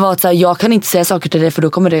dig, det var att så här, jag kan inte säga saker till dig för då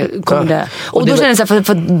kommer det. Och då känner jag så här,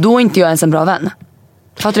 för då är inte jag ens en bra vän.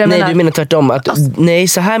 Fattar du vad jag menar? Nej, du menar tvärtom. Nej,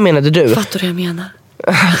 så här menade du. Fattar du vad jag menar?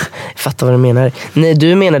 Fattar vad du menar. Nej,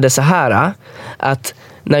 du menade så här att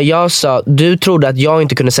när jag sa, du trodde att jag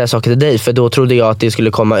inte kunde säga saker till dig för då trodde jag att det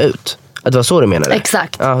skulle komma ut. Att det var så du menade.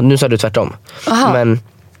 Exakt. Ja, nu sa du tvärtom. Aha. Men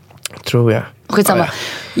tror jag. Skitsamma.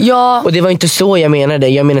 Ja. Och det var inte så jag menade.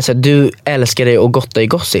 Jag menar så att du älskar dig och gotta i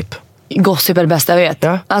gossip. Gossip är det bästa jag vet.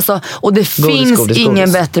 Ja. Alltså, och det finns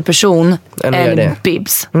ingen bättre person än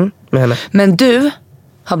Bibs. Med henne. Men du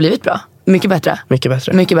har blivit bra. Mycket bättre.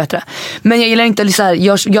 Mycket bättre. Men jag gillar inte så här,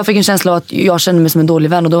 jag fick en känsla av att jag kände mig som en dålig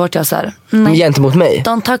vän. Och då hörde jag så här, nej. Gentemot mig.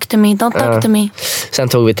 Don't talk to me. Sen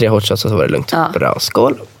tog vi 3 hot shots och så var det lugnt. Bra,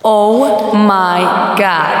 skål. Oh my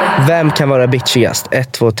god. Vem kan vara bitchigast?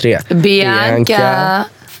 1, 2, 3. Bianca.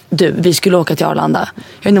 Du, vi skulle åka till Arlanda.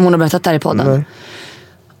 Jag vet inte om hon har berättat det här i podden.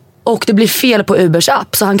 Och det blir fel på Ubers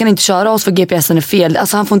app. Så han kan inte köra oss för GPSen är fel.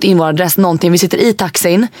 Alltså han får inte in vår adress, någonting. Vi sitter i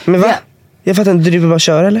taxin. Men va? Jag fattar inte, du vill bara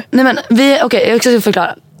köra eller? Nej men, jag ska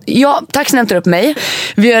förklara. Taxin hämtar upp mig.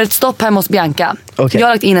 Vi gör ett stopp hemma hos Bianca. Jag har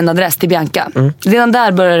lagt in en adress till Bianca. Redan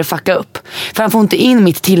där börjar det fucka upp. För han får inte in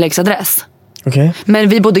mitt tilläggsadress. Men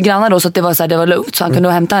vi bodde grannar då så att det var, så här, det var lugnt. Så han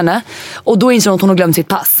kunde hämta henne. Och då inser hon att hon har glömt sitt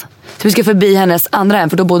pass. Så vi ska förbi hennes andra hem.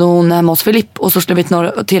 För då bodde hon hemma hos Filip. Och så skulle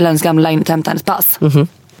vi till hennes gamla lägenhet och hämta hennes pass.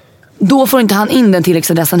 Då får inte han in den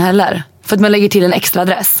tilläggsadressen heller. För att man lägger till en extra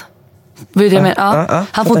adress.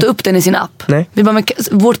 Han får inte upp den i sin app. Vi bara,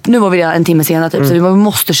 nu var vi redan en timme senare typ, så vi bara, vi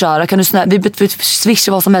måste köra. Kan du vi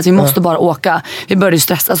swishar vad som helst, vi måste bara åka. Vi började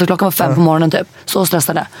stressa, alltså klockan var 5 på morgonen typ. Så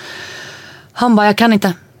stressade. Han bara, jag kan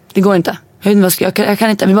inte. Det går inte. Jag kan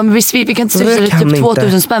inte. Vi bara, vi kan inte swisha typ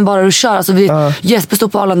 2000 spänn bara du kör. Alltså Jesper står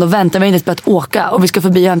på Arlanda och väntar. Vi har inte börjat åka. Och vi ska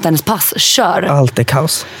förbi och hämta hennes pass. Kör. Allt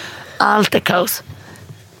är kaos.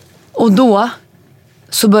 Och då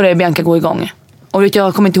så började Bianca gå igång. Och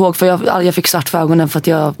jag kommer inte ihåg för jag fick svart för ögonen för att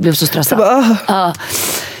jag blev så stressad.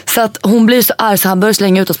 Så att hon blir så arg så han börjar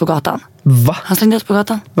slänga ut oss på gatan. Va? Han slängde ut på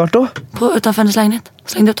gatan. Vart då? Utanför hennes lägenhet.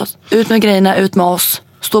 Slängde ut oss. Ut med grejerna, ut med oss.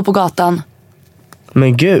 Stå på gatan.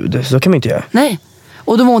 Men gud, så kan man inte göra. Nej.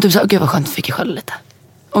 Och då var hon typ såhär, gud vad skönt, fick jag skälla lite.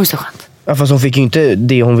 Oj så skönt. Ja, fast hon fick ju inte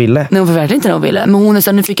det hon ville. Nej, hon fick verkligen inte det hon ville. Men hon är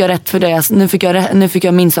såhär, nu fick jag rätt för det. Nu fick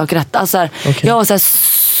jag min sak rätt. Alltså, jag var såhär,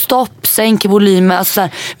 stopp, sänk volymen. Alltså,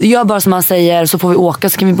 såhär, gör bara som han säger så får vi åka,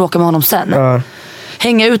 så kan vi bråka med honom sen.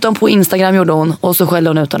 Hänga ut dem på Instagram gjorde hon. Och så skällde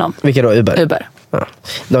hon ut honom. Vilka då? Uber? Ja,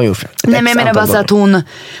 de gjorde det. Nej, men jag menar bara så att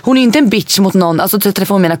hon är inte en bitch mot någon. Alltså till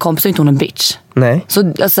telefon med mina kompisar är inte hon en bitch. Nej.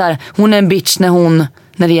 Så alltså, här, hon är en bitch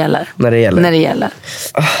när det gäller.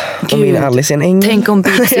 Och min Alice är en ängel. Tänk om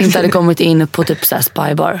Bix inte hade kommit in på typ såhär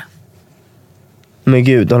spybar. Men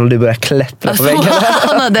gud, då hade du börjat klättra på väggarna.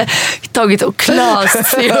 Han hade tagit och klast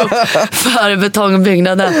sig upp för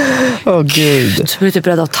betongbyggnaden. Åh gud. Så blev typ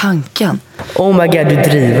rädd av tanken. Oh my god, du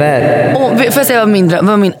driver. Får jag säga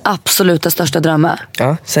vad min absoluta största dröm är?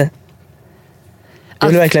 Ja, säg. Jag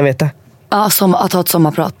vill verkligen veta. Ja, att ha ett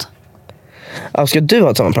sommarprat. Ja, ska du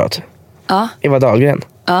ha ett sommarprat? Ja. Eva Dahlgren?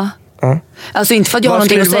 Ja. Alltså inte för att jag har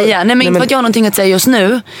någonting att säga. Nej, men inte för att jag har någonting att säga just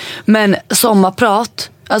nu. Men sommarprat.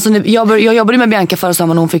 Alltså, jag jobbade med Bianca förra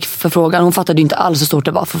sommaren när hon fick förfrågan. Hon fattade ju inte alls hur stort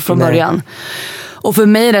det var från början. Och för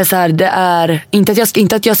mig är det så här, det är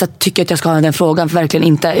inte att jag så tycker att jag ska ha den frågan, för verkligen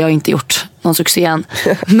inte. Jag har inte gjort någon succé än.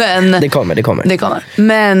 Men det kommer.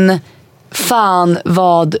 Men fan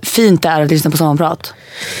vad fint det är att lyssna på sommarprat.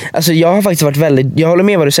 Alltså jag har faktiskt varit jag håller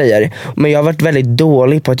med vad du säger, men jag har varit väldigt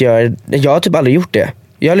dålig på att göra. Jag har typ aldrig gjort det.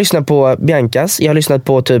 Jag har lyssnat på Biancas, jag har lyssnat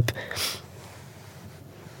på typ,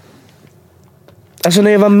 alltså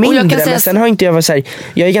när jag var mindre, men sen har inte jag varit så här,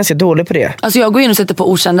 jag är ganska dålig på det. Alltså jag går in och sätter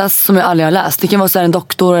på okändas som jag aldrig har läst. Det kan vara så här en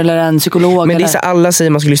doktor eller en psykolog. Men det är så alla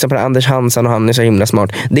säger man ska lyssna på Anders Hansson och han är så himla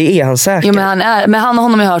smart. Det är han säkert. Jo, men han och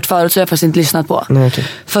honom har jag hört förut, så jag har faktiskt inte lyssnat på. Nej, okay.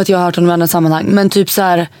 För att jag har hört honom i andra sammanhang. Men typ så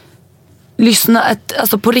här, lyssna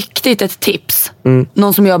alltså på riktigt ett tips.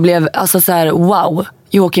 Någon som jag blev alltså så här, wow,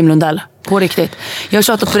 Joakim Lundell. På riktigt. Jag har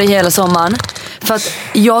tjatat på det hela sommaren. För att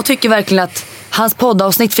jag tycker verkligen att hans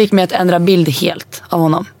poddavsnitt fick mig att ändra bild helt av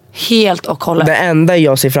honom. Helt och hållet. Det enda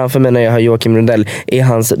jag ser framför mig när jag har Joakim Lundell är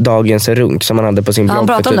hans dagens runk som han hade på sin blogg. Han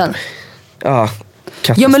pratar om den?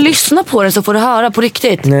 Ja, men lyssna på den så får du höra på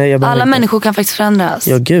riktigt. Nej, alla människor kan faktiskt förändras.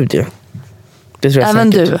 Ja, gud ja. Det tror jag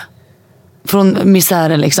även säkert. Du. Från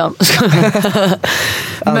misären liksom.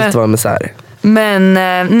 Allt var misär. Men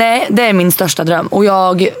nej, det är min största dröm. Och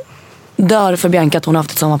jag dör för Bianca att hon har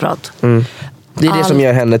haft ett sommarprat. Det är det som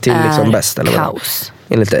gör henne till liksom bäst, eller vad? Kaos.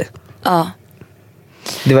 Enligt dig? Ja.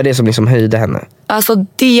 Det var det som liksom höjde henne. Alltså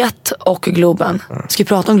det och Globen. Ska vi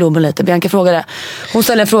prata om Globen lite? Bianca frågade. Hon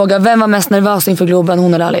ställde en fråga. Vem var mest nervös inför Globen?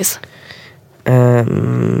 Hon eller Alice?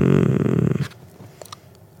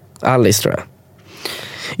 Alice tror jag.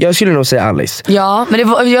 Jag skulle nog säga Alice. Ja, men det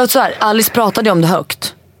var så här. Alice pratade om det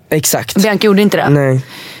högt. Exakt. Bianca gjorde inte det. Nej.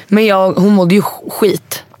 Men hon mådde ju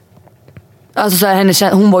skit. Alltså så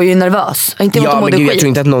här, hon var ju nervös. Inte ja, men gud, jag tror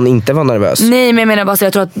inte att någon inte var nervös. Nej, men jag menar bara så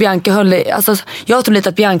jag tror att Bianca jag tror lite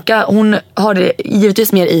att Bianca, hon har det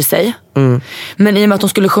givetvis mer i sig. Men i och med att hon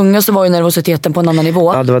skulle sjunga så var ju nervositeten på en annan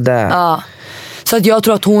nivå. Ja, det var det. Ja. Så att jag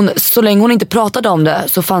tror att så länge hon inte pratade om det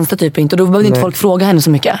så fanns det typ inte. Och då behövde inte folk fråga henne så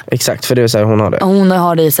mycket. Exakt, för det är så här hon har det. Hon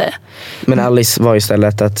har det i sig. Men Alice var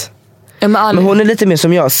istället att... Ja, men hon är lite mer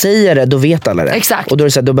som jag. Säger det, då vet alla det. Exakt. Och då är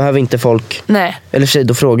det så här, då behöver inte folk... Nej. Eller för sig,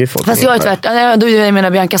 då frågar ju folk. Fast jag är tvärtom. Jag menar,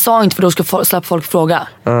 Bianca sa inte för då ska släppa folk fråga.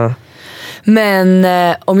 Men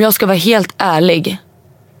om jag ska vara helt ärlig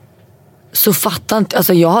så fattar inte...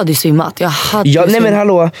 Alltså jag hade ju svimmat. Nej men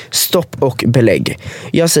hallå, stopp och belägg.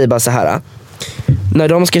 Jag säger bara så här. När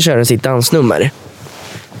de ska köra sitt dansnummer,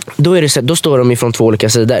 då är det så, då står de ifrån 2 olika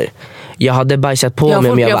sidor. Jag hade bajsat på mig om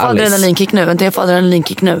jag var Alice. Jag får adrenalinkick nu. Vänta, jag får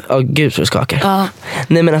adrenalinkick nu. Åh gud så skakar.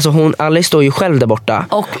 Nej men alltså Alice står ju själv där borta.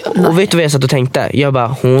 Och vet du vad jag satt och tänkte? Jag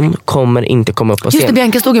bara, hon kommer inte komma upp på scen. Just det,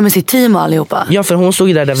 Bianca stod ju med sitt team och allihopa. Ja, för hon stod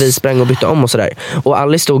ju där vi sprang och bytte om och sådär. Och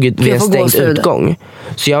Alice stod ju vid en stängd utgång.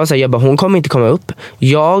 Så jag var såhär, hon kommer inte komma upp.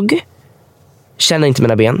 Jag känner inte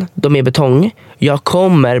mina ben. De är betong. Jag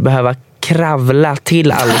kommer behöva kravla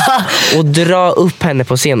till Alice och dra upp henne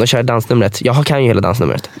på scen och köra dansnumret. Jag kan ju hela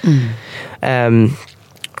dansnumret.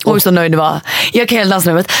 Oj, så nöjd du var. Jag kan hela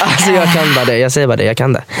dansnumret. Alltså jag kan bara det, jag säger bara det, jag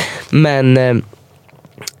kan det. Men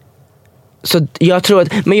så jag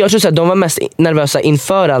tror så att de var mest nervösa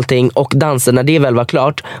inför allting. Och dansen, när det väl var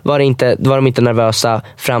klart var de inte nervösa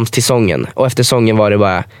fram till sången. Och efter sången var det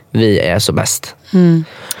bara, vi är så bäst.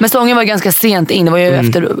 Men sången var ganska sent in. Det var ju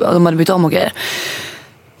efter de hade bytt om och grejer.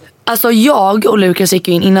 Alltså jag och Lukas gick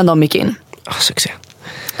in innan de gick in. Succé.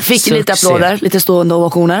 Fick lite applåder, lite stående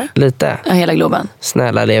ovationer. Lite. Hela Globen.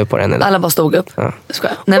 Snälla, lever på den idag. Alla bara stod upp.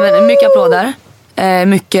 Nej men mycket applåder.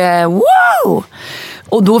 Mycket wow.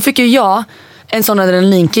 Och då fick ju jag en sån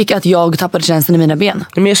adrenalinkick att jag tappade känslan i mina ben.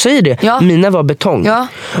 Men jag säger det, mina var betong.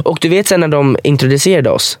 Och du vet sen när de introducerade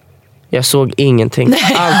oss, jag såg ingenting.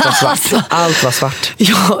 Allt var svart. Allt var svart.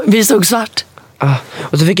 Ja, vi såg svart.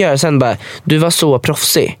 Och så fick jag sen bara, du var så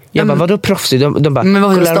proffsig. Jag bara, vadå proffsig? De bara, men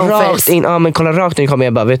kolla rakt in. Ja, men kolla rakt in kom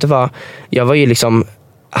jag bara, vet du vad? Jag var ju liksom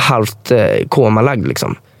halvt komalagd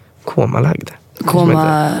liksom. Komalagd.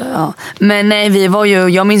 Ja. Men nej, vi var ju,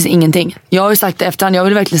 jag minns ingenting. Jag har ju sagt det efterhand, jag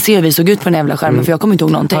vill verkligen se hur vi såg ut på den jävla skärmen. För jag kommer inte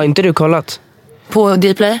ihåg någonting. Har inte du kollat? På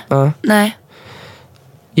Dplay? Nej.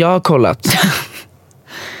 Jag har kollat.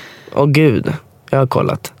 Åh gud, jag har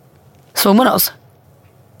kollat. Såg man oss?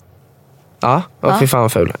 Ja, fy fan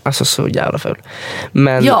vad ful. Alltså så jävla ful.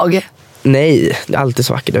 Men jag? Nej, alltid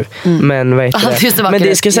så vacker du. Men vad heter det? Men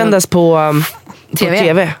det ska sändas på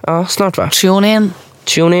TV. Ja, snart va?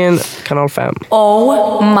 Tune in, kanal 5.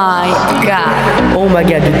 Oh my god. Oh my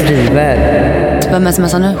god, du driver. Vem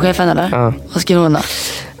smsar nu? Chefen eller? Ja. Vad skriver hon då?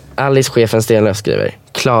 Alice, chefen Stenlöf, skriver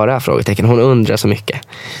Klara, frågetecken. Hon undrar så mycket.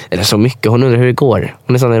 Eller så mycket, hon undrar hur det går.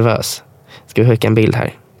 Hon är så nervös. Ska vi skicka en bild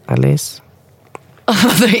här? Alice.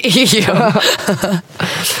 Det är ju.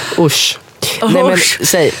 Usch. Nej men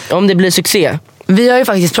säg, om det blir succé. Vi har ju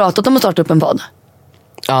faktiskt pratat om att starta upp en podd.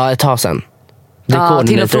 Ja, ett tag sen.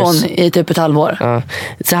 Till och från i typ ett halvår.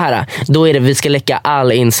 Så här, då är det, vi ska läcka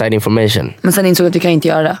all inside information. Men sen insåg att vi kan inte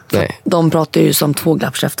göra det. Nej. De pratar ju som 2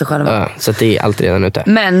 glappkäfter själva. Så att det är alltid redan ute.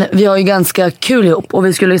 Men vi har ju ganska kul ihop. Och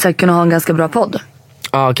vi skulle ju säkert kunna ha en ganska bra podd.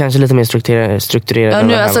 Ja, kanske lite mer strukturerad. Ja,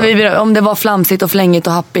 nu, alltså, om det var flamsigt och flängigt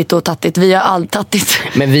och happigt och tattigt. Vi har allt tattigt.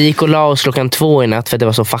 Men vi gick och la oss 2:00 i natt för att det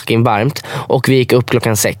var så fucking varmt. Och vi gick upp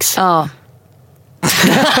 6:00. Ja.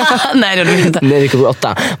 Nej, det gjorde vi inte. Nej, vi gick upp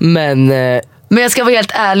 8. Men jag ska vara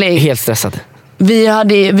helt ärlig. Helt stressad.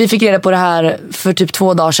 Vi fick reda på det här för typ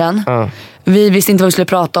 2 dagar sedan. Vi visste inte vad vi skulle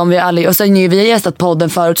prata om. Och sen vi har gästat podden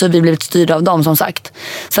förut, så har vi blivit styrda av dem som sagt.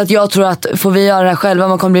 Så att jag tror att får vi göra det här själva,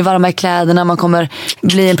 man kommer bli varma i kläderna, man kommer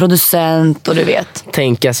bli en producent och du vet.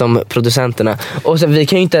 Tänka som producenterna. Och så, vi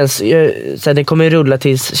kan ju inte ens så det kommer ju rulla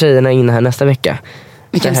tills tjejerna är inne här nästa vecka.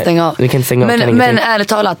 Vi kan inte stänga av. Men ärligt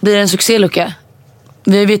talat, blir det en succélucka?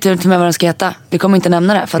 Vi vet inte med vad den ska heta. Vi kommer inte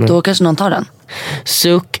nämna det, för att då kanske någon tar den.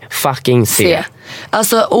 Suck fucking se.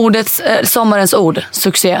 Alltså sommarens ord,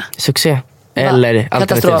 succé. Succé. Eller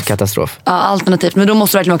alternativt katastrof. Ja, alternativt. Men då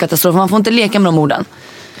måste det verkligen vara katastrof. Man får inte leka med de orden.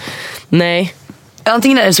 Nej.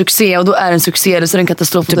 Antingen är det succé och då är det en succé, eller så är det en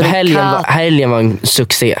katastrof. Typ helgen var en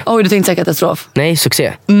succé. Oj, du tänkte säga katastrof. Nej,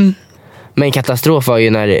 succé. Men katastrof var ju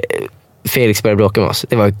när Felix började bråka med oss.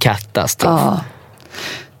 Det var ju katastrof.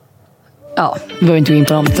 Ja, vi behöver inte gå in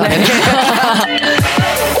på dem.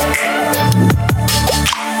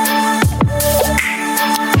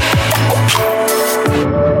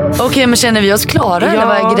 Okej, men känner vi oss klara eller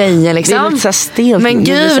vad är grejen liksom? Det är lite så stelt. Men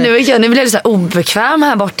gud, nu blir det så här obekväm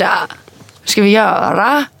här borta. Hur ska vi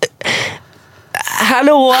göra?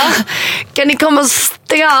 Hallå? Kan ni komma och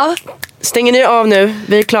stänga av? Stänger ni av nu?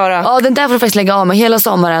 Vi är klara. Ja, den där får du faktiskt lägga av med hela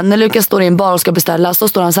sommaren. När Lukas står i en bar och ska beställa, så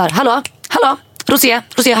står han så här: hallå, Rosé,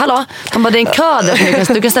 hallå. Han bara, det är en kö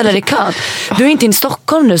där, du kan ställa dig i kön. Du är inte i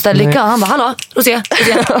Stockholm nu, ställ dig i kön. Han bara, hallå, Rosé,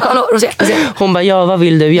 hallå, Rosé. Hon bara, ja vad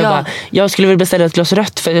vill du? Jag skulle väl beställa ett glas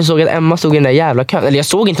rött, för jag såg att Emma stod i den där jävla kön. Eller jag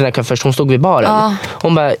såg inte den där kön först, hon stod vid baren.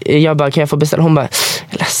 Jag bara, kan jag få beställa? Hon bara,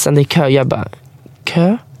 jag är ledsen, det är kö. Jag bara,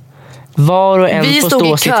 kö? Var och en får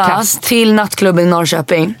stå sitt kast. Vi stod i kö till nattklubben i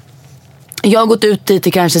Norrköping. Jag har gått ut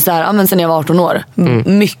dit kanske så här, men sen jag var 18 år.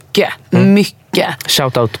 Mycket.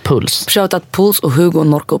 Shoutout Puls och Hugo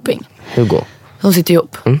Norrköping. De sitter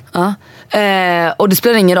ihop. Ja. Och det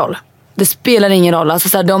spelar ingen roll. Alltså,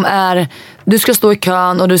 så här, du ska stå i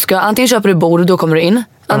kön och du ska, antingen köper du bord och då kommer du in.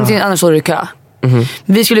 Annars står du i kö.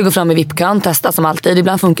 Vi skulle gå fram i VIP-kön, testa som alltid.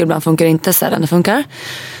 Ibland funkar inte, så här den funkar.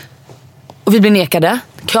 Och vi blir nekade.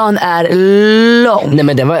 Kön är lång. Nej,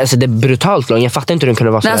 men det är brutalt lång. Jag fattar inte hur den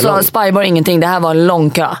kunde vara så lång. Alltså Spybar ingenting, det här var en lång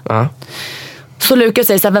kö. Så Lukas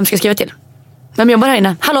säger så här, vem ska jag skriva till? Vem jobbar här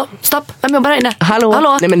inne? Hallå, stopp, vem jobbar här inne?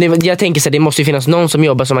 Hallå? Nej, men jag tänker så här, det måste ju finnas någon som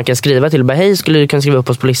jobbar som man kan skriva till. Bara, hej, skulle du kunna skriva upp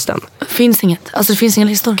oss på listan? Finns inget, alltså det finns inga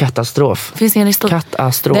listor. Katastrof. Finns inga listor.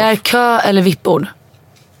 Katastrof. Det är kö eller vippord.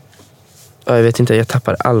 Jag vet inte, jag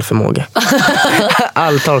tappar all förmåga.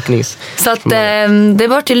 All tolknings. Så att det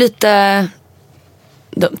var ju lite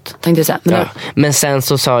dumt, tänkte jag säga. Men, men sen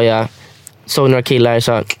så såg några killar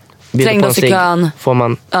så trängde oss i kön. Får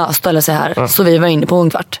man ställa sig här. Så vi var inne på en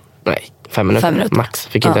kvart. Nej, 5 minuter max.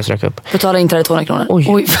 Fick inte ens röka upp. Betala inträde 200 kronor.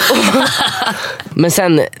 Oj. Men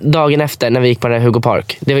sen dagen efter när vi gick på den här Hugo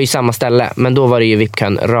Park, det var ju samma ställe, men då var det ju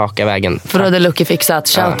VIP-kön raka vägen. För då hade Lucky fixat.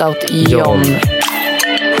 Shoutout John.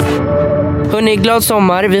 Hörrni, glad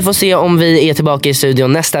sommar. Vi får se om vi är tillbaka i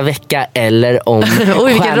studion nästa vecka eller om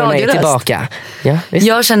stjärnorna är tillbaka. Ja,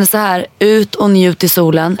 jag känner så här, ut och njut i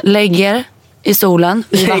solen. Lägger i solen,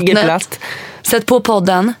 i vattnet. Sätt på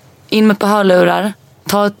podden, in med på hörlurar.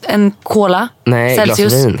 Ta en cola. Nej,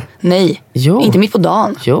 Celsius. Glas vin. Nej, inte mitt på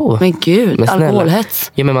dagen. Jo. Men gud,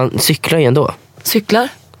 alkoholhets. Ja, men man cyklar ju ändå. Cyklar?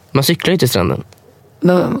 Man cyklar ju till stranden.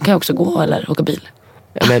 Men man kan också gå eller åka bil.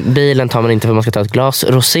 Ja, men bilen tar man inte för man ska ta ett glas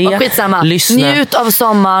rosé. Skitsamma. Lyssna. Njut av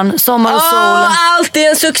sommar och sol. Allt är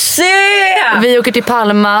en succé! Vi åker till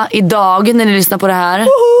Palma idag när ni lyssnar på det här.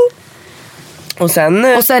 Och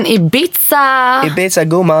sen Ibiza. Ibiza,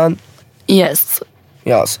 gumman. Yes.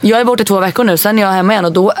 Yes. Jag är borta 2 veckor nu, sen är jag hemma igen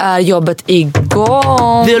och då är jobbet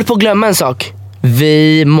igång. Vi håller på att glömma en sak.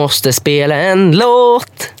 Vi måste spela en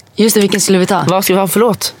låt. Just det, vilken skulle vi ta? Vad ska vi ha för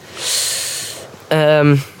låt?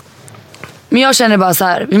 Men jag känner bara så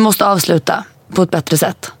här, vi måste avsluta på ett bättre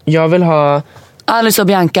sätt. Jag vill ha Alice och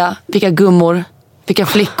Bianca, vilka gummor, vilka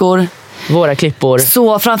flickor. Våra klippor.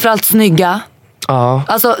 Så framförallt snygga. Ja.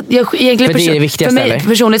 Alltså, egentligen för det är det viktigaste, för mig eller?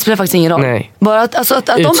 personligt spelar faktiskt ingen roll. Nej. Bara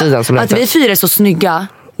att vi 4 är så snygga.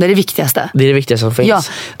 Det är det viktigaste. Det är det viktigaste som finns. Ja,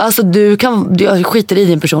 alltså jag skiter i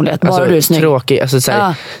din personlighet. Bara du är snygg. Tråkig, alltså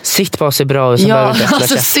såhär, sitt bara och se bra ut. Så behöver du inte öppna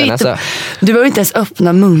käften. Alltså. Du behöver inte ens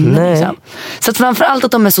öppna munnen. Liksom. Så att framförallt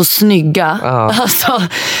att de är så snygga. Alltså,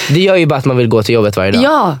 det gör ju bara att man vill gå till jobbet varje dag.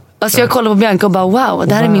 Ja, alltså jag kollar på Bianca och bara wow,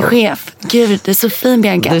 det här är min chef. Gud, det är så fin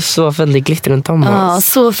Bianca. Det är så fint, det glitter runt om oss. Ja,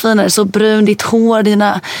 så fin, så brun, ditt hår,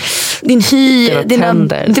 din hy,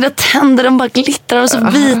 dina tänder, de bara glittrar och så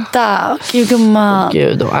vita. Gud, gumman.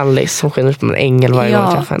 Gud, och Alice, hon skiner ut som en ängel varje gång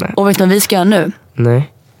jag träffar henne. Och vet du vad vi ska göra nu?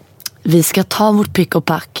 Nej. Vi ska ta vårt pick och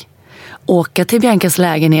pack, åka till Biancas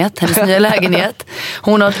lägenhet, hennes nya lägenhet.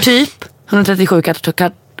 Hon har typ 137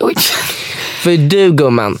 Oj. För du,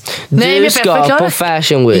 gumman, du ska på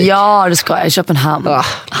Fashion Week. Ja, det ska jag, i Köpenhamn.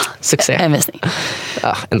 Succé. En visning.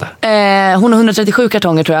 Ändå. Hon har 137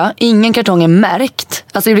 kartonger tror jag. Ingen kartong är märkt.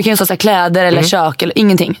 Alltså det kan ju stå så här kläder eller kök eller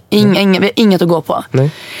ingenting. Vi har inget att gå på.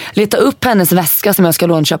 Nej. Leta upp hennes väska som jag ska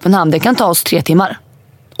låna i Köpenhamn. Det kan ta oss 3 timmar.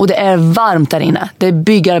 Och det är varmt där inne. Det är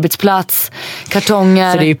byggarbetsplats,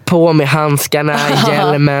 kartonger. Så det är på med handskarna,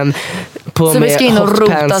 hjälmen, på så med vi ska in och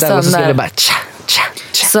rota sönder. Och så ska det bara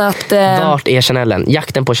så att, vart är Chanelen?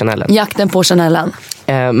 Jakten på Chanelen. Jakten på Chanelen.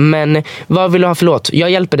 Men vad vill du ha för låt?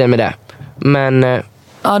 Jag hjälper dig med det. Men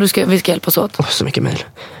ja, vi ska hjälpas åt. Så mycket mejl.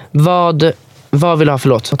 Vad vill du ha för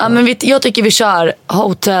låt? Ja, men jag tycker vi kör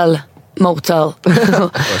Hotel Motel.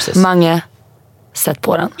 Mange. Sätt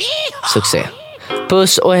på den. Succé.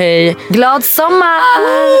 Puss och hej. Glad sommar!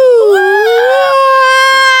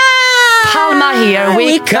 Palma, here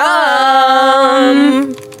we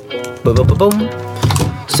come. Boom, boom, boom, boom.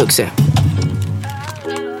 Succé.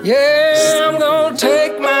 Yeah, I'm gonna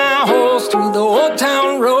take my horse through the old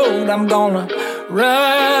town road. I'm gonna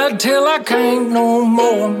ride till I can't no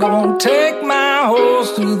more. I'm gonna take my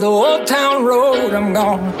horse through the old town road. I'm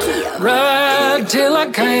gonna ride till I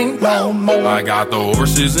can't no more. I got the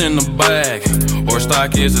horses in the back, horse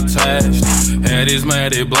stock is attached. Head is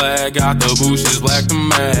matted black, got the bushes black to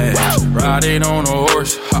match. Riding on a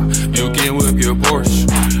horse, you can whip your Porsche.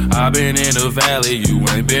 I've been in the valley, you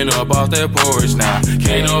ain't been up off that porch. Now,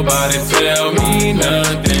 can't nobody tell me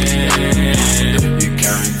nothing. You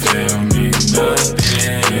can't tell me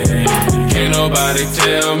nothing. Can't nobody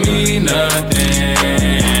tell me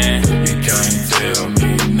nothing. You can't tell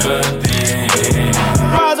me nothing.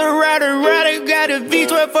 Rider, got a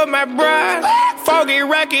V12 for my bride. Foggy,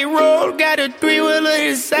 rocky road, got a 3-wheeler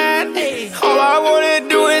inside. All I wanna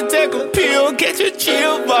do is take a pill, catch a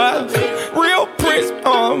chill vibe. Real Prince,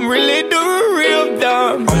 really do a real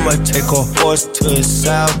dumb. I'ma take a horse to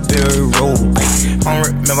Southbury Road. I don't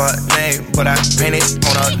remember her name, but I painted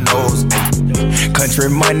on her nose. Country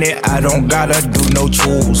money, I don't gotta do no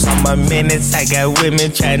chores. I'm a menace, I got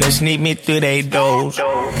women trying to sneak me through they doors.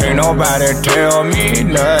 Can't nobody tell me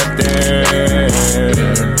nothing.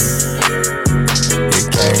 You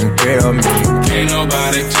can't tell me. Can't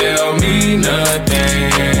nobody tell me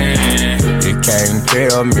nothing. You can't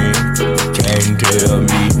tell me. Can't tell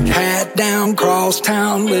me. Hat down, cross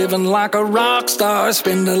town, living like a rock star.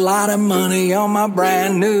 Spend a lot of money on my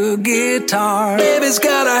brand new guitar. Baby's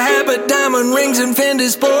got a habit, diamond rings and Fendi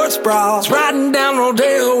sports bras. Riding down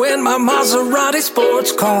Rodeo in my Maserati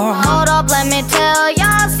sports car. Hold up, let me tell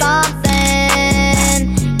y'all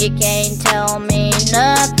something. You can't tell me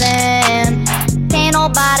nothing. Can't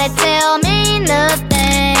nobody tell me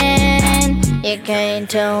nothing. You can't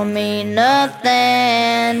tell me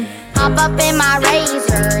nothing. Hop up in my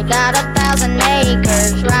Razor, got 1,000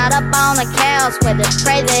 acres. Ride up on the cows with it,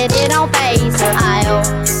 pray that it don't phase her. I-oh,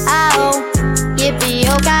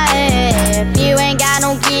 yippee-okay. If you ain't got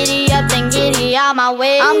no giddy up, then giddy out my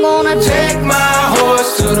way. I'm gonna take my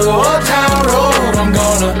horse to the old town road. I'm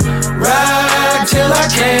gonna ride till I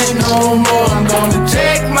can't no more. I'm gonna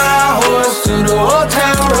take my horse to the old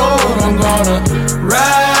town road. I'm gonna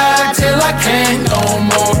ride till I can't no more.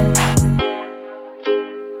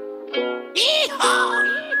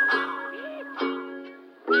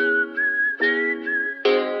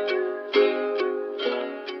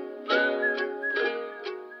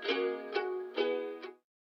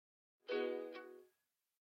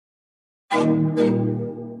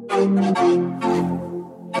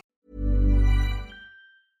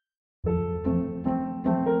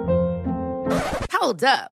 Hold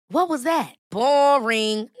up. What was that?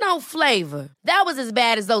 Boring. No flavor. That was as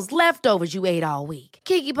bad as those leftovers you ate all week.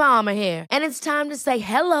 Keke Palmer here, and it's time to say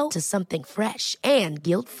hello to something fresh and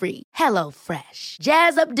guilt-free. Hello Fresh.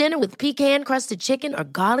 Jazz up dinner with pecan-crusted chicken or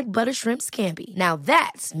garlic butter shrimp scampi. Now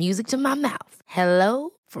that's music to my mouth.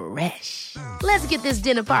 Hello Fresh. Let's get this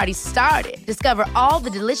dinner party started. Discover all the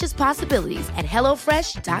delicious possibilities at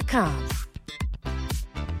HelloFresh.com.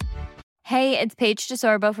 Hey, it's Paige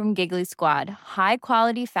DeSorbo from Giggly Squad. High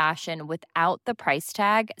quality fashion without the price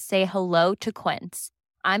tag. Say hello to Quince.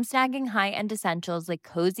 I'm snagging high-end essentials like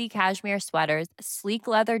cozy cashmere sweaters, sleek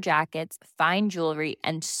leather jackets, fine jewelry,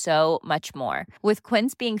 and so much more. With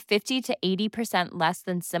Quince being 50 to 80% less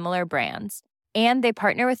than similar brands. And they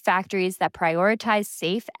partner with factories that prioritize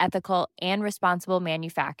safe, ethical, and responsible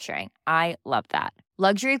manufacturing. I love that.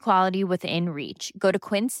 Luxury quality within reach. Go to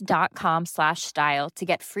quince.com/style to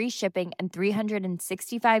get free shipping and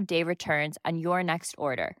 365-day returns on your next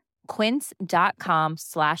order.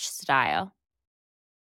 Quince.com/style.